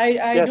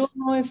I yes, don't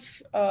know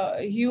if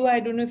I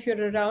don't know if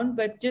you're around,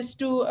 but just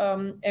to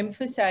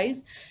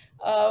emphasize,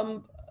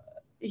 um,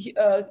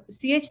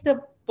 CH,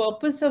 the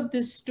purpose of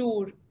this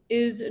tour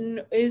is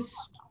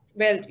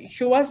well,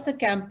 show us the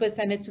campus,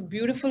 and it's a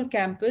beautiful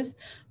campus,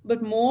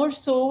 but more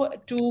so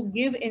to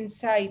give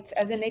insights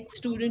as an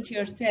ex-student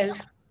yourself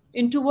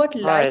into what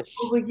life right.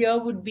 over here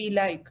would be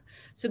like.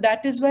 So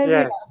that is why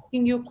we're Yes,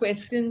 asking you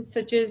questions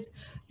such as,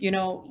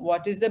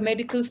 what is the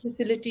medical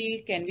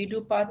facility? Can we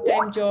do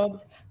part-time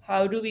jobs?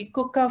 How do we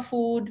cook our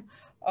food?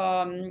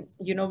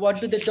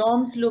 What do the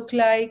dorms look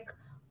like?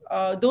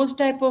 Those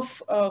type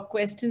of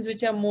questions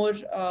which are more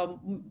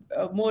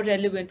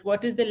relevant.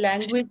 What is the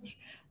language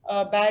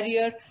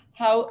barrier?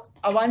 How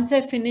once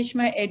I finish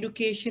my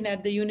education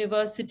at the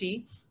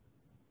university,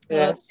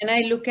 yes, can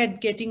I look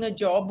at getting a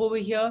job over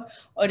here,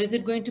 or is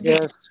it going to be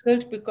yes.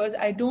 difficult because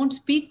I don't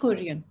speak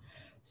Korean?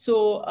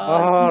 So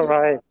All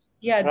right,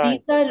 yeah,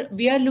 right.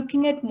 we are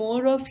looking at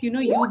more of,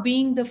 you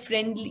being the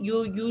friend,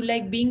 you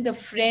like being the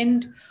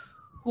friend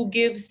who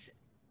gives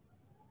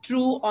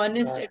true,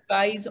 honest Right.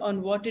 advice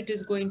on what it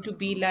is going to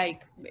be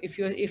like if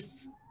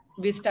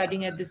we're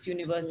studying at this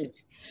university.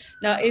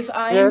 Now, if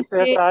I am, Yes,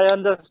 yes, say, I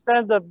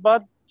understand that,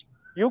 but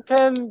you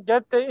can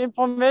get the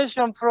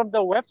information from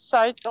the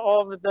website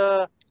of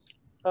the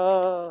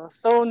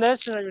Seoul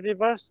National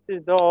University,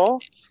 though,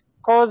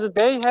 because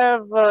they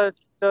have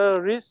the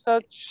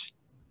research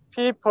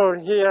people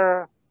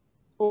here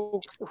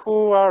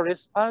who are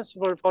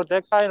responsible for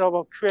that kind of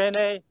a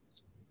Q&A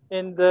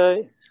in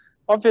the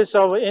Office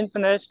of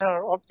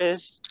International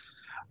Office.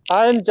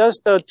 I'm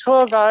just a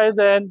tour guide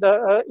and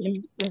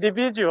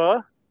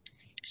individual,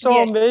 so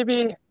yes,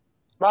 maybe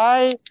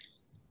my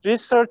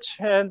research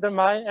and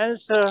my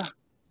answer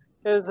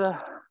is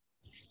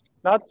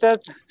not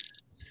that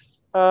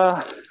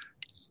uh,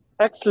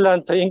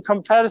 excellent in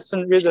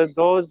comparison with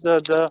those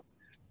the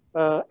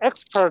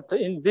expert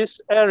in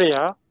this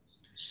area.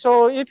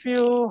 So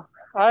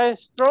I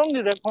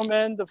strongly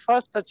recommend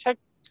first check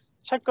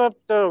up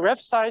the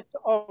website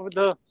of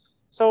the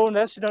Seoul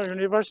National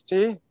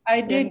University.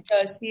 I did,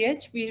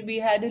 CH. We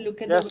had a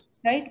look at the Yes,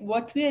 website.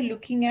 What we are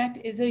looking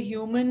at is a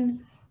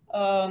human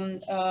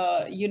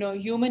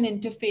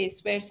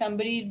interface where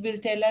somebody will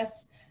tell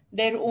us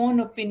their own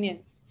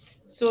opinions.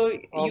 So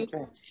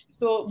okay,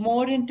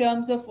 more in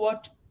terms of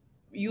what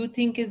you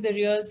think is the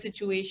real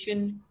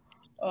situation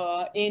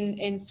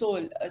in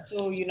Seoul.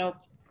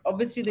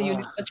 Obviously the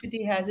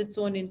university has its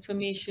own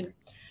information,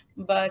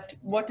 but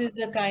what is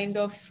the kind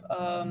of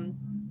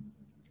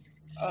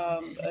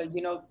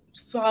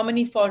so how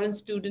many foreign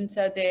students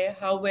are there?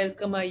 How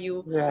welcome are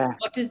you? yeah,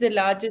 What is the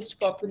largest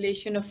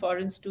population of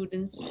foreign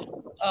students?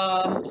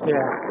 Um,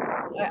 yeah,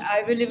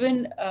 I will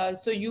even,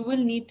 so you will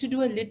need to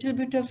do a little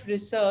bit of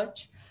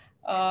research.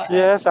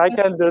 yes, I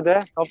can do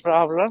that, no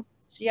problem.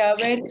 Yeah,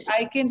 where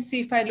I can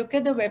see, if I look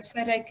at the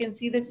website, I can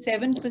see that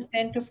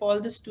 7% of all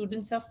the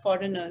students are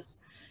foreigners.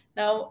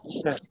 Now,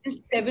 Yes,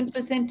 this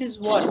 7% is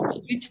what?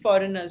 Which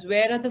foreigners?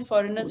 Where are the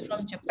foreigners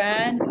from?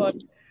 Japan or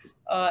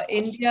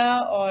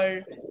India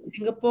or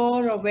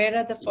Singapore, or where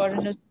are the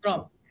foreigners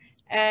from?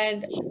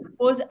 And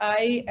suppose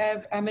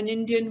I'm an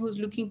Indian who's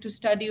looking to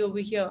study over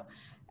here,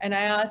 and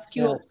I ask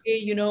you, yes,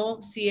 okay,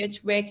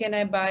 CH, where can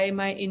I buy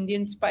my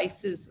Indian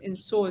spices in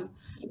Seoul?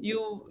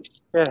 You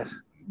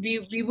yes.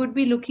 we would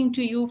be looking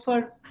to you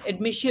for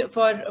admission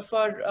for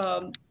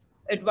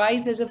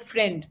advice as a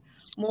friend,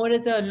 more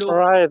as a All local.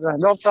 right,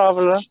 no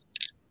problem.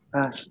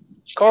 Yeah.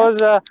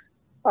 Because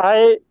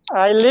I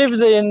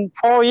lived in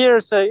 4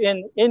 years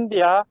in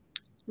India.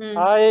 Hmm.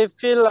 I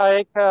feel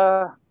like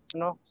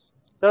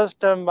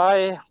just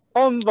my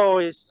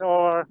homeboys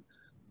or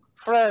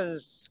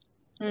friends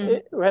Hmm.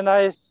 when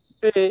I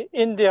see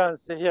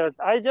Indians here.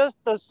 I just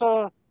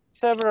saw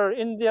several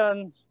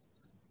Indian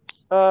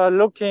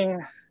looking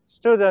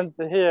students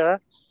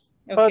here.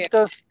 Okay. But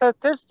the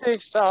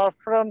statistics are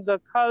from the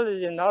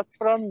college, not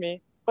from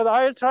me. But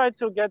I'll try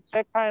to get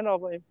that kind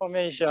of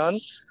information.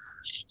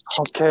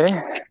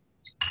 Okay.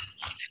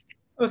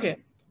 Okay.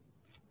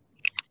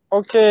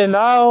 Okay,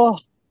 now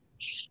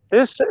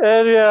this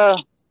area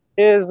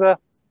is a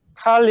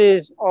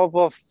college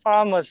of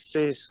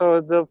pharmacy.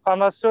 So the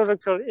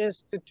pharmaceutical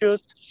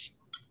institute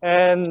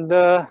and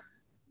the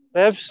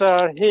labs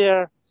are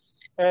here.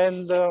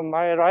 And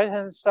my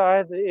right-hand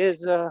side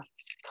is a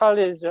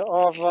college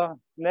of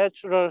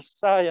natural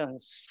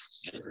science.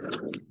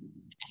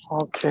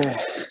 Okay.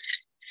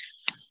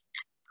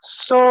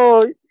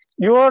 So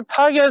your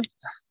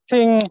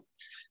targeting,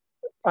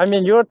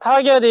 your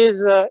target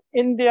is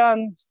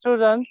Indian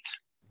student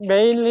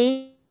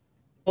mainly,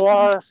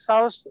 or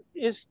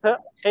Southeast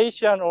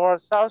Asian or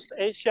South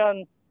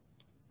Asian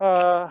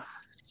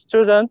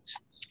student?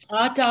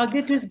 Our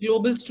target is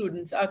global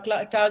students. Our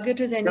target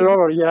is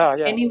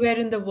anywhere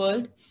in the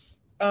world.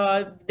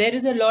 There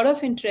is a lot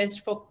of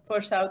interest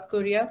for South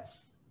Korea.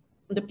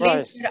 The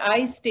place where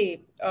I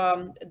stay,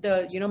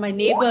 my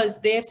neighbors,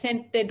 they have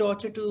sent their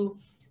daughter to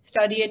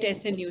study at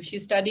SNU.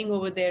 She's studying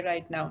over there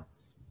right now.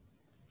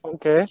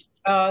 Okay.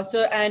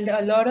 And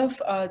a lot of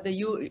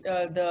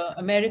the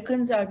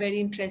Americans are very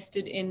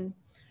interested in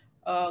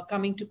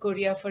coming to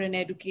Korea for an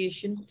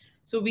education.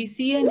 So we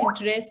see an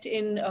interest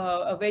in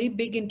a very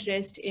big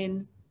interest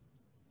in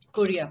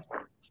Korea.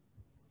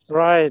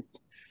 Right.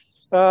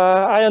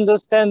 I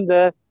understand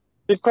that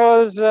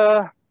because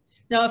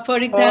now, for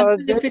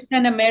example, if it's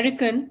an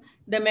American,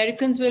 the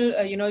Americans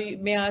will, you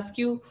may ask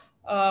you,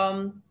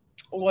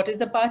 what is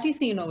the party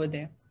scene over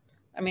there?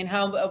 I mean,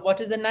 what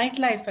is the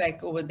nightlife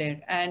like over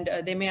there? And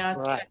they may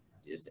ask,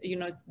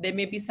 there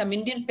may be some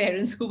Indian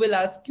parents who will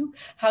ask you,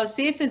 how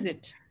safe is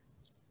it?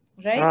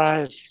 Right?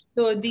 Right.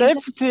 So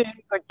safety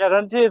is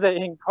guaranteed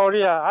in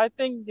Korea. I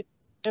think,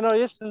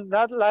 it's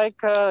not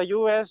like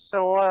US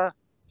or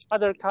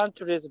other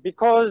countries,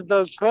 because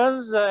the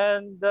guns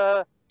and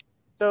the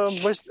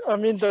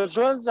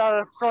guns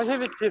are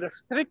prohibited,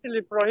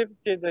 strictly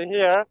prohibited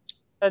here.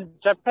 And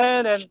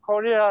Japan and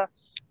Korea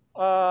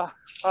are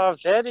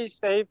very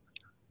safe.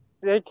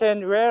 They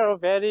can wear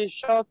very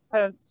short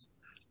pants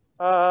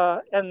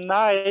at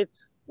night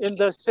in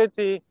the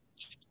city,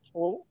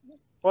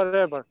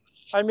 whatever.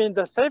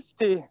 The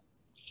safety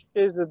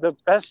is the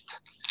best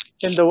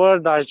in the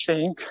world, I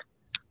think.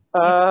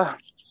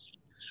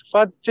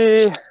 But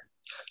the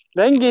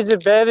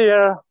language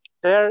barrier,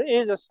 there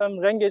is some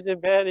language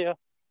barrier.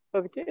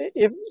 But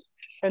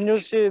can you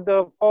see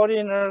the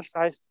foreigners,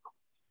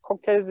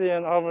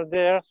 Caucasian over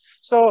there?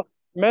 So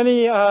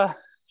many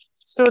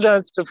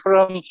students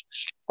from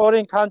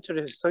foreign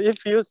countries. So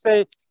if you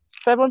say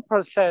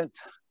 7%,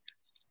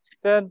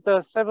 then the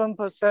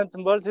 7%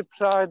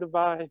 multiplied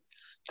by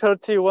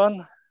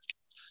 31.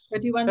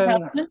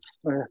 31,000?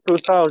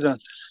 2,000,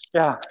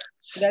 yeah.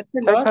 That's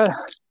a lot.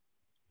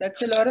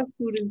 That's a lot of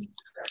students.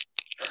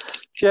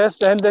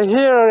 Yes, and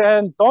here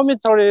and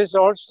dormitories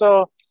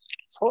also,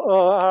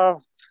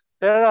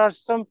 there are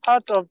some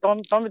part of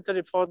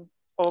dormitory for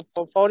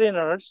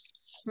foreigners,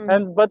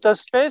 but the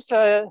space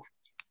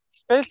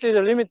is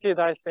limited,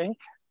 I think.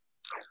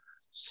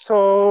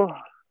 So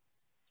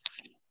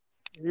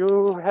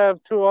you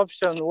have two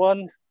options: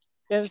 one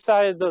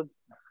inside the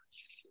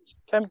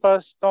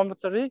campus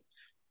dormitory,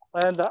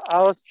 and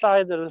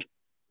outside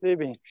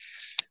living.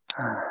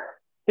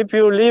 If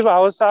you live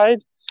outside,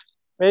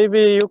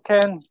 maybe you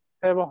can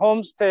have a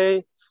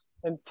homestay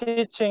and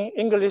teaching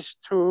English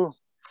to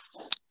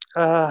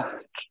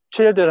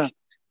children.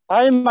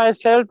 I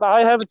myself,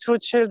 I have two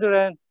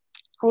children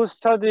who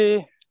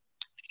study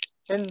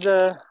in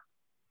the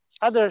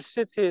other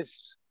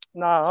cities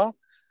now.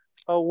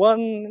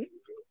 One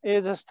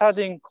is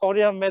studying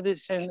Korean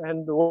medicine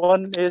and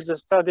one is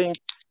studying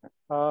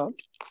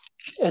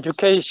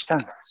education.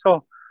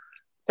 So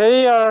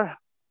they are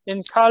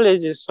in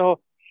college, so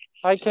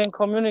I can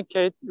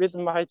communicate with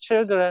my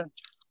children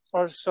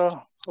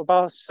also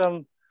about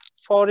some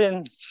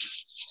foreign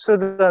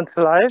students'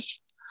 life.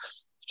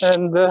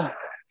 And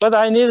but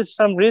I need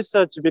some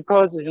research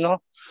because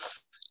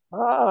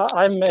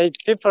I'm a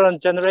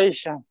different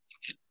generation.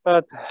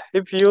 But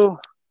if you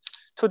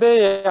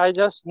today, I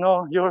just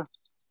know your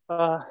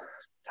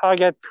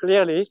target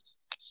clearly,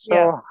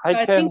 so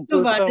I can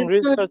do some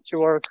research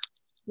work.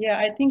 Yeah,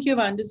 I think you've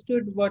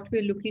understood what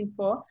we're looking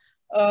for.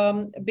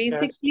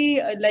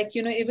 Basically, like,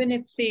 even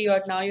if say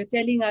you're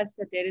telling us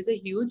that there is a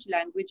huge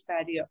language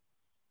barrier.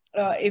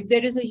 If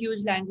there is a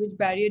huge language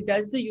barrier,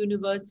 does the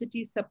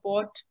university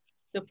support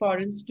the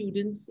foreign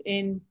students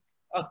in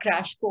a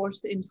crash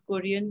course in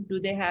Korean? Do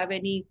they have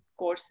any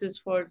courses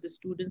for the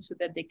students so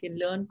that they can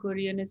learn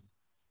Korean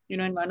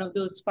in one of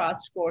those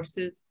fast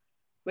courses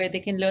where they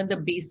can learn the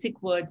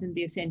basic words and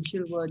the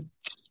essential words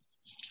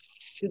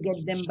to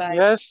get them by?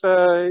 Yes,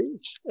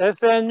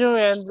 SNU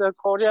and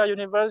Korea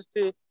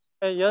University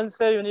and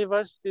Yonsei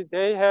University,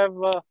 they have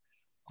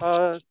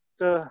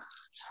the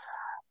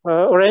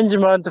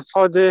arrangement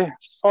for the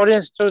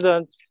foreign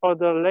students for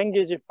the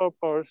language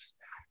purpose.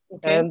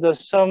 And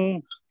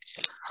some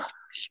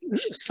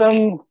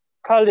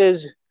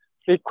college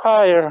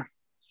require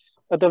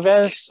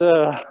advanced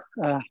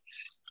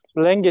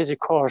language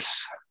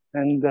course.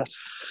 And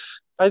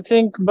I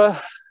think,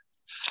 but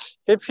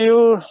if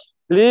you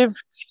live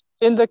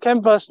in the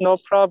campus, no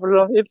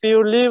problem. If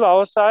you live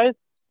outside,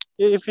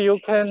 if you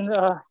can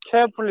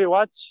carefully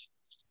watch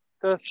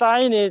the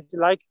signage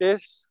like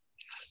this,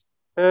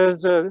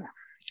 as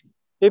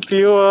if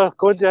you are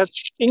good at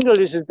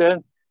English,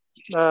 then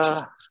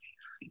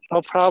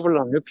no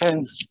problem. You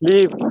can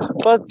live,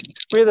 but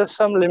with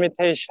some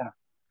limitation.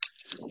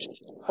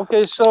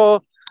 Okay,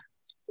 so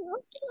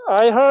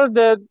I heard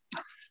that,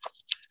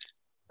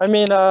 I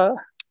mean,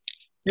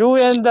 you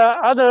and the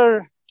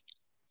other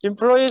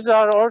employees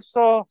are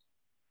also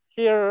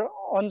here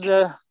on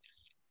the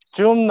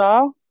Zoom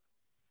now?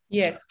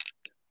 Yes.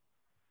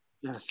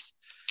 Yes.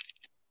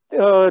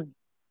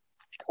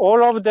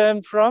 All of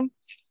them from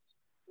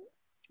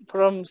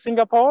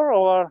Singapore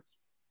or?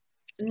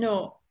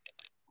 No.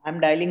 I'm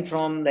dialing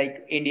from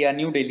like India,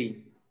 New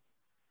Delhi.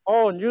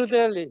 Oh, New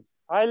Delhi.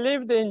 I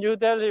lived in New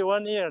Delhi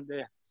 1 year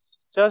there.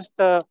 Just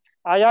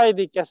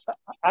IIT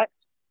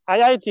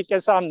के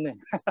सामने.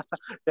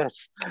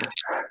 Yes.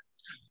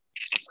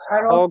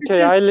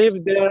 Okay, I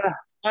live there.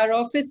 Our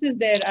office is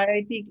there,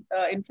 IIT,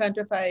 in front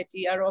of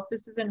IIT. Our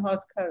office is in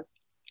Horse Khas.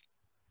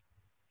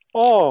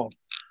 Oh,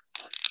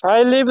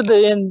 I lived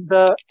in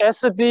the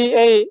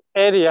SDA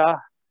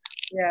area.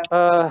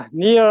 Yeah.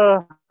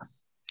 Near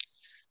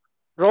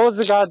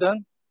Rose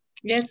Garden.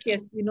 Yes,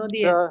 yes, we know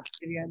the SDA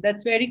area.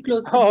 That's very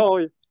close to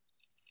Oh,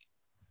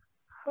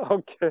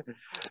 okay.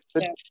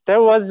 Yeah.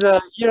 There was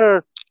a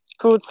year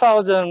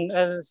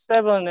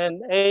 2007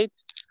 and 8.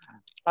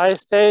 I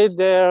stayed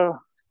there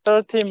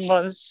 13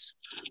 months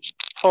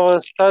for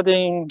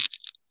studying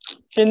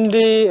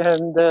Hindi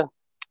and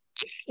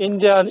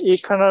Indian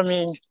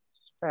economy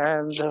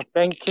and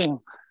banking.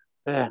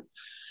 Yeah.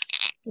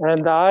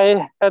 And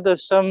I had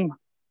some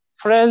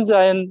friends,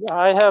 and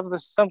I have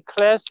some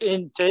class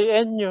in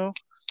JNU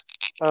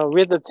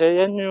with the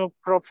JNU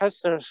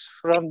professors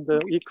from the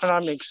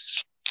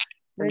economics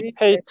and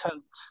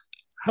patent.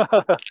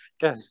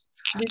 Yes.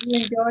 Did you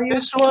enjoy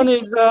this one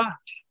is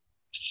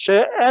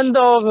the end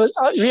of,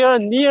 we are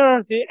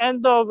near the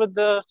end of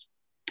the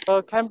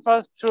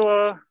campus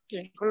tour,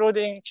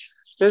 including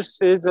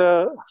this is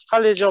a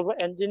College of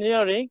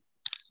Engineering.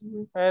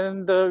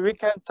 And we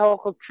can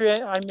talk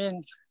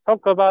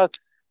talk about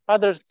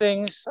other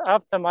things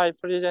after my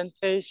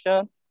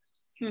presentation.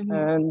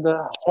 And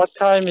what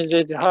time is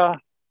it?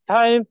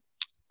 Time,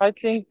 I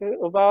think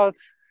about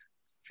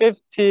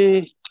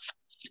 50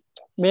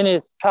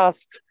 minutes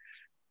past.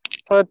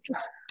 But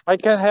I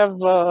can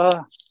have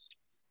a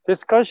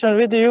discussion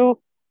with you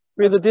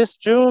with this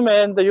Zoom,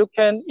 and you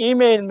can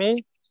email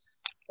me.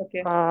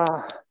 Okay.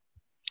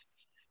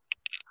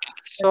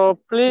 So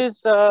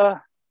please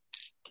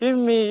give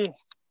me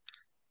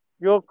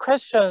your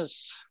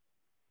questions.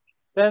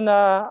 Then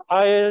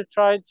I'll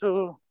try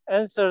to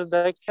answer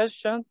that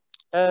question,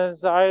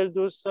 as I'll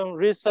do some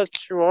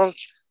research work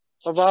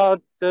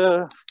about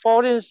the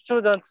foreign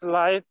students'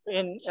 life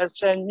in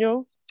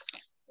SNU,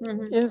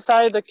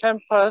 inside the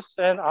campus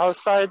and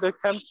outside the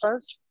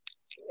campus,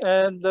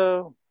 and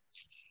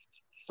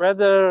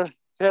whether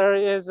there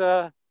is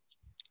a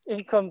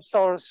income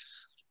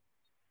source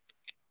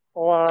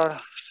or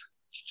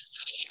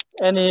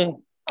any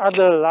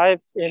other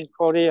life in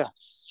Korea.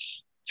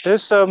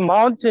 This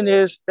mountain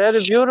is very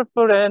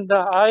beautiful, and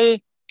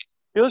I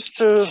used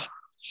to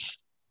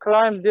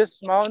climb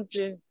this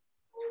mountain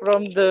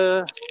from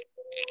the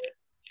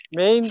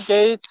main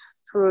gate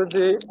to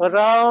the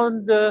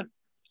around the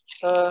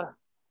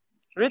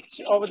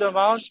ridge of the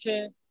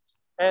mountain,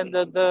 and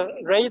the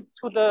raid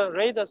to the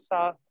radar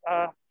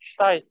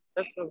site.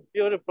 That's a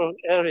beautiful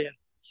area.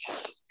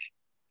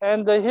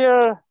 And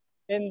here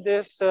in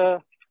this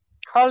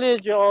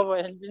College of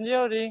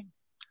Engineering,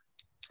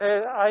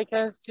 I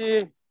can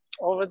see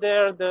over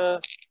there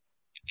the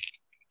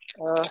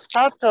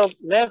startup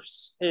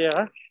labs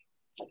here.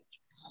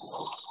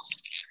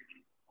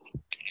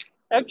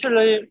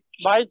 Actually,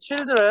 my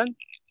children,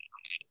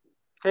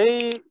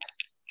 they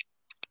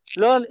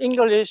learn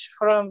English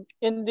from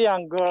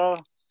Indian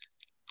girl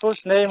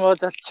whose name was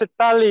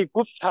Chitali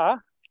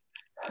Gupta,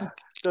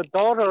 the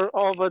daughter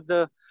of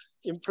the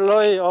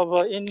employee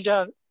of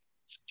Indian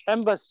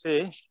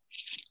embassy.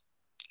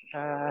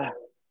 That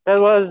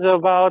was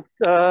about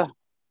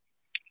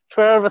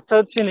 12,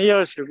 13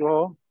 years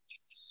ago.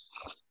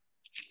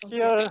 Okay.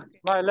 Here,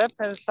 my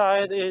left-hand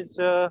side is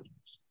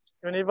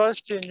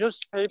university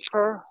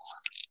newspaper,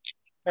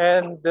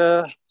 and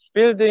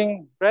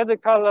building,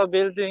 red color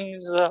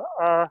buildings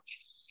are,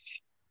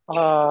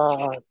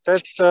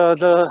 that's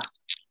the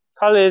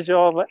College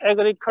of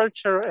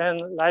Agriculture and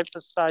Life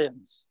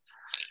Science.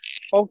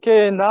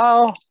 Okay,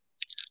 now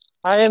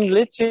I am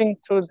reaching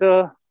to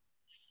the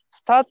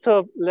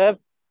startup lab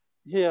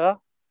here.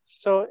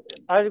 So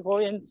I'll go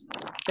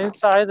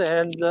inside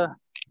and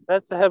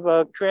let's have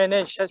a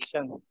Q&A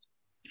session.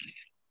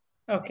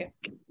 Okay.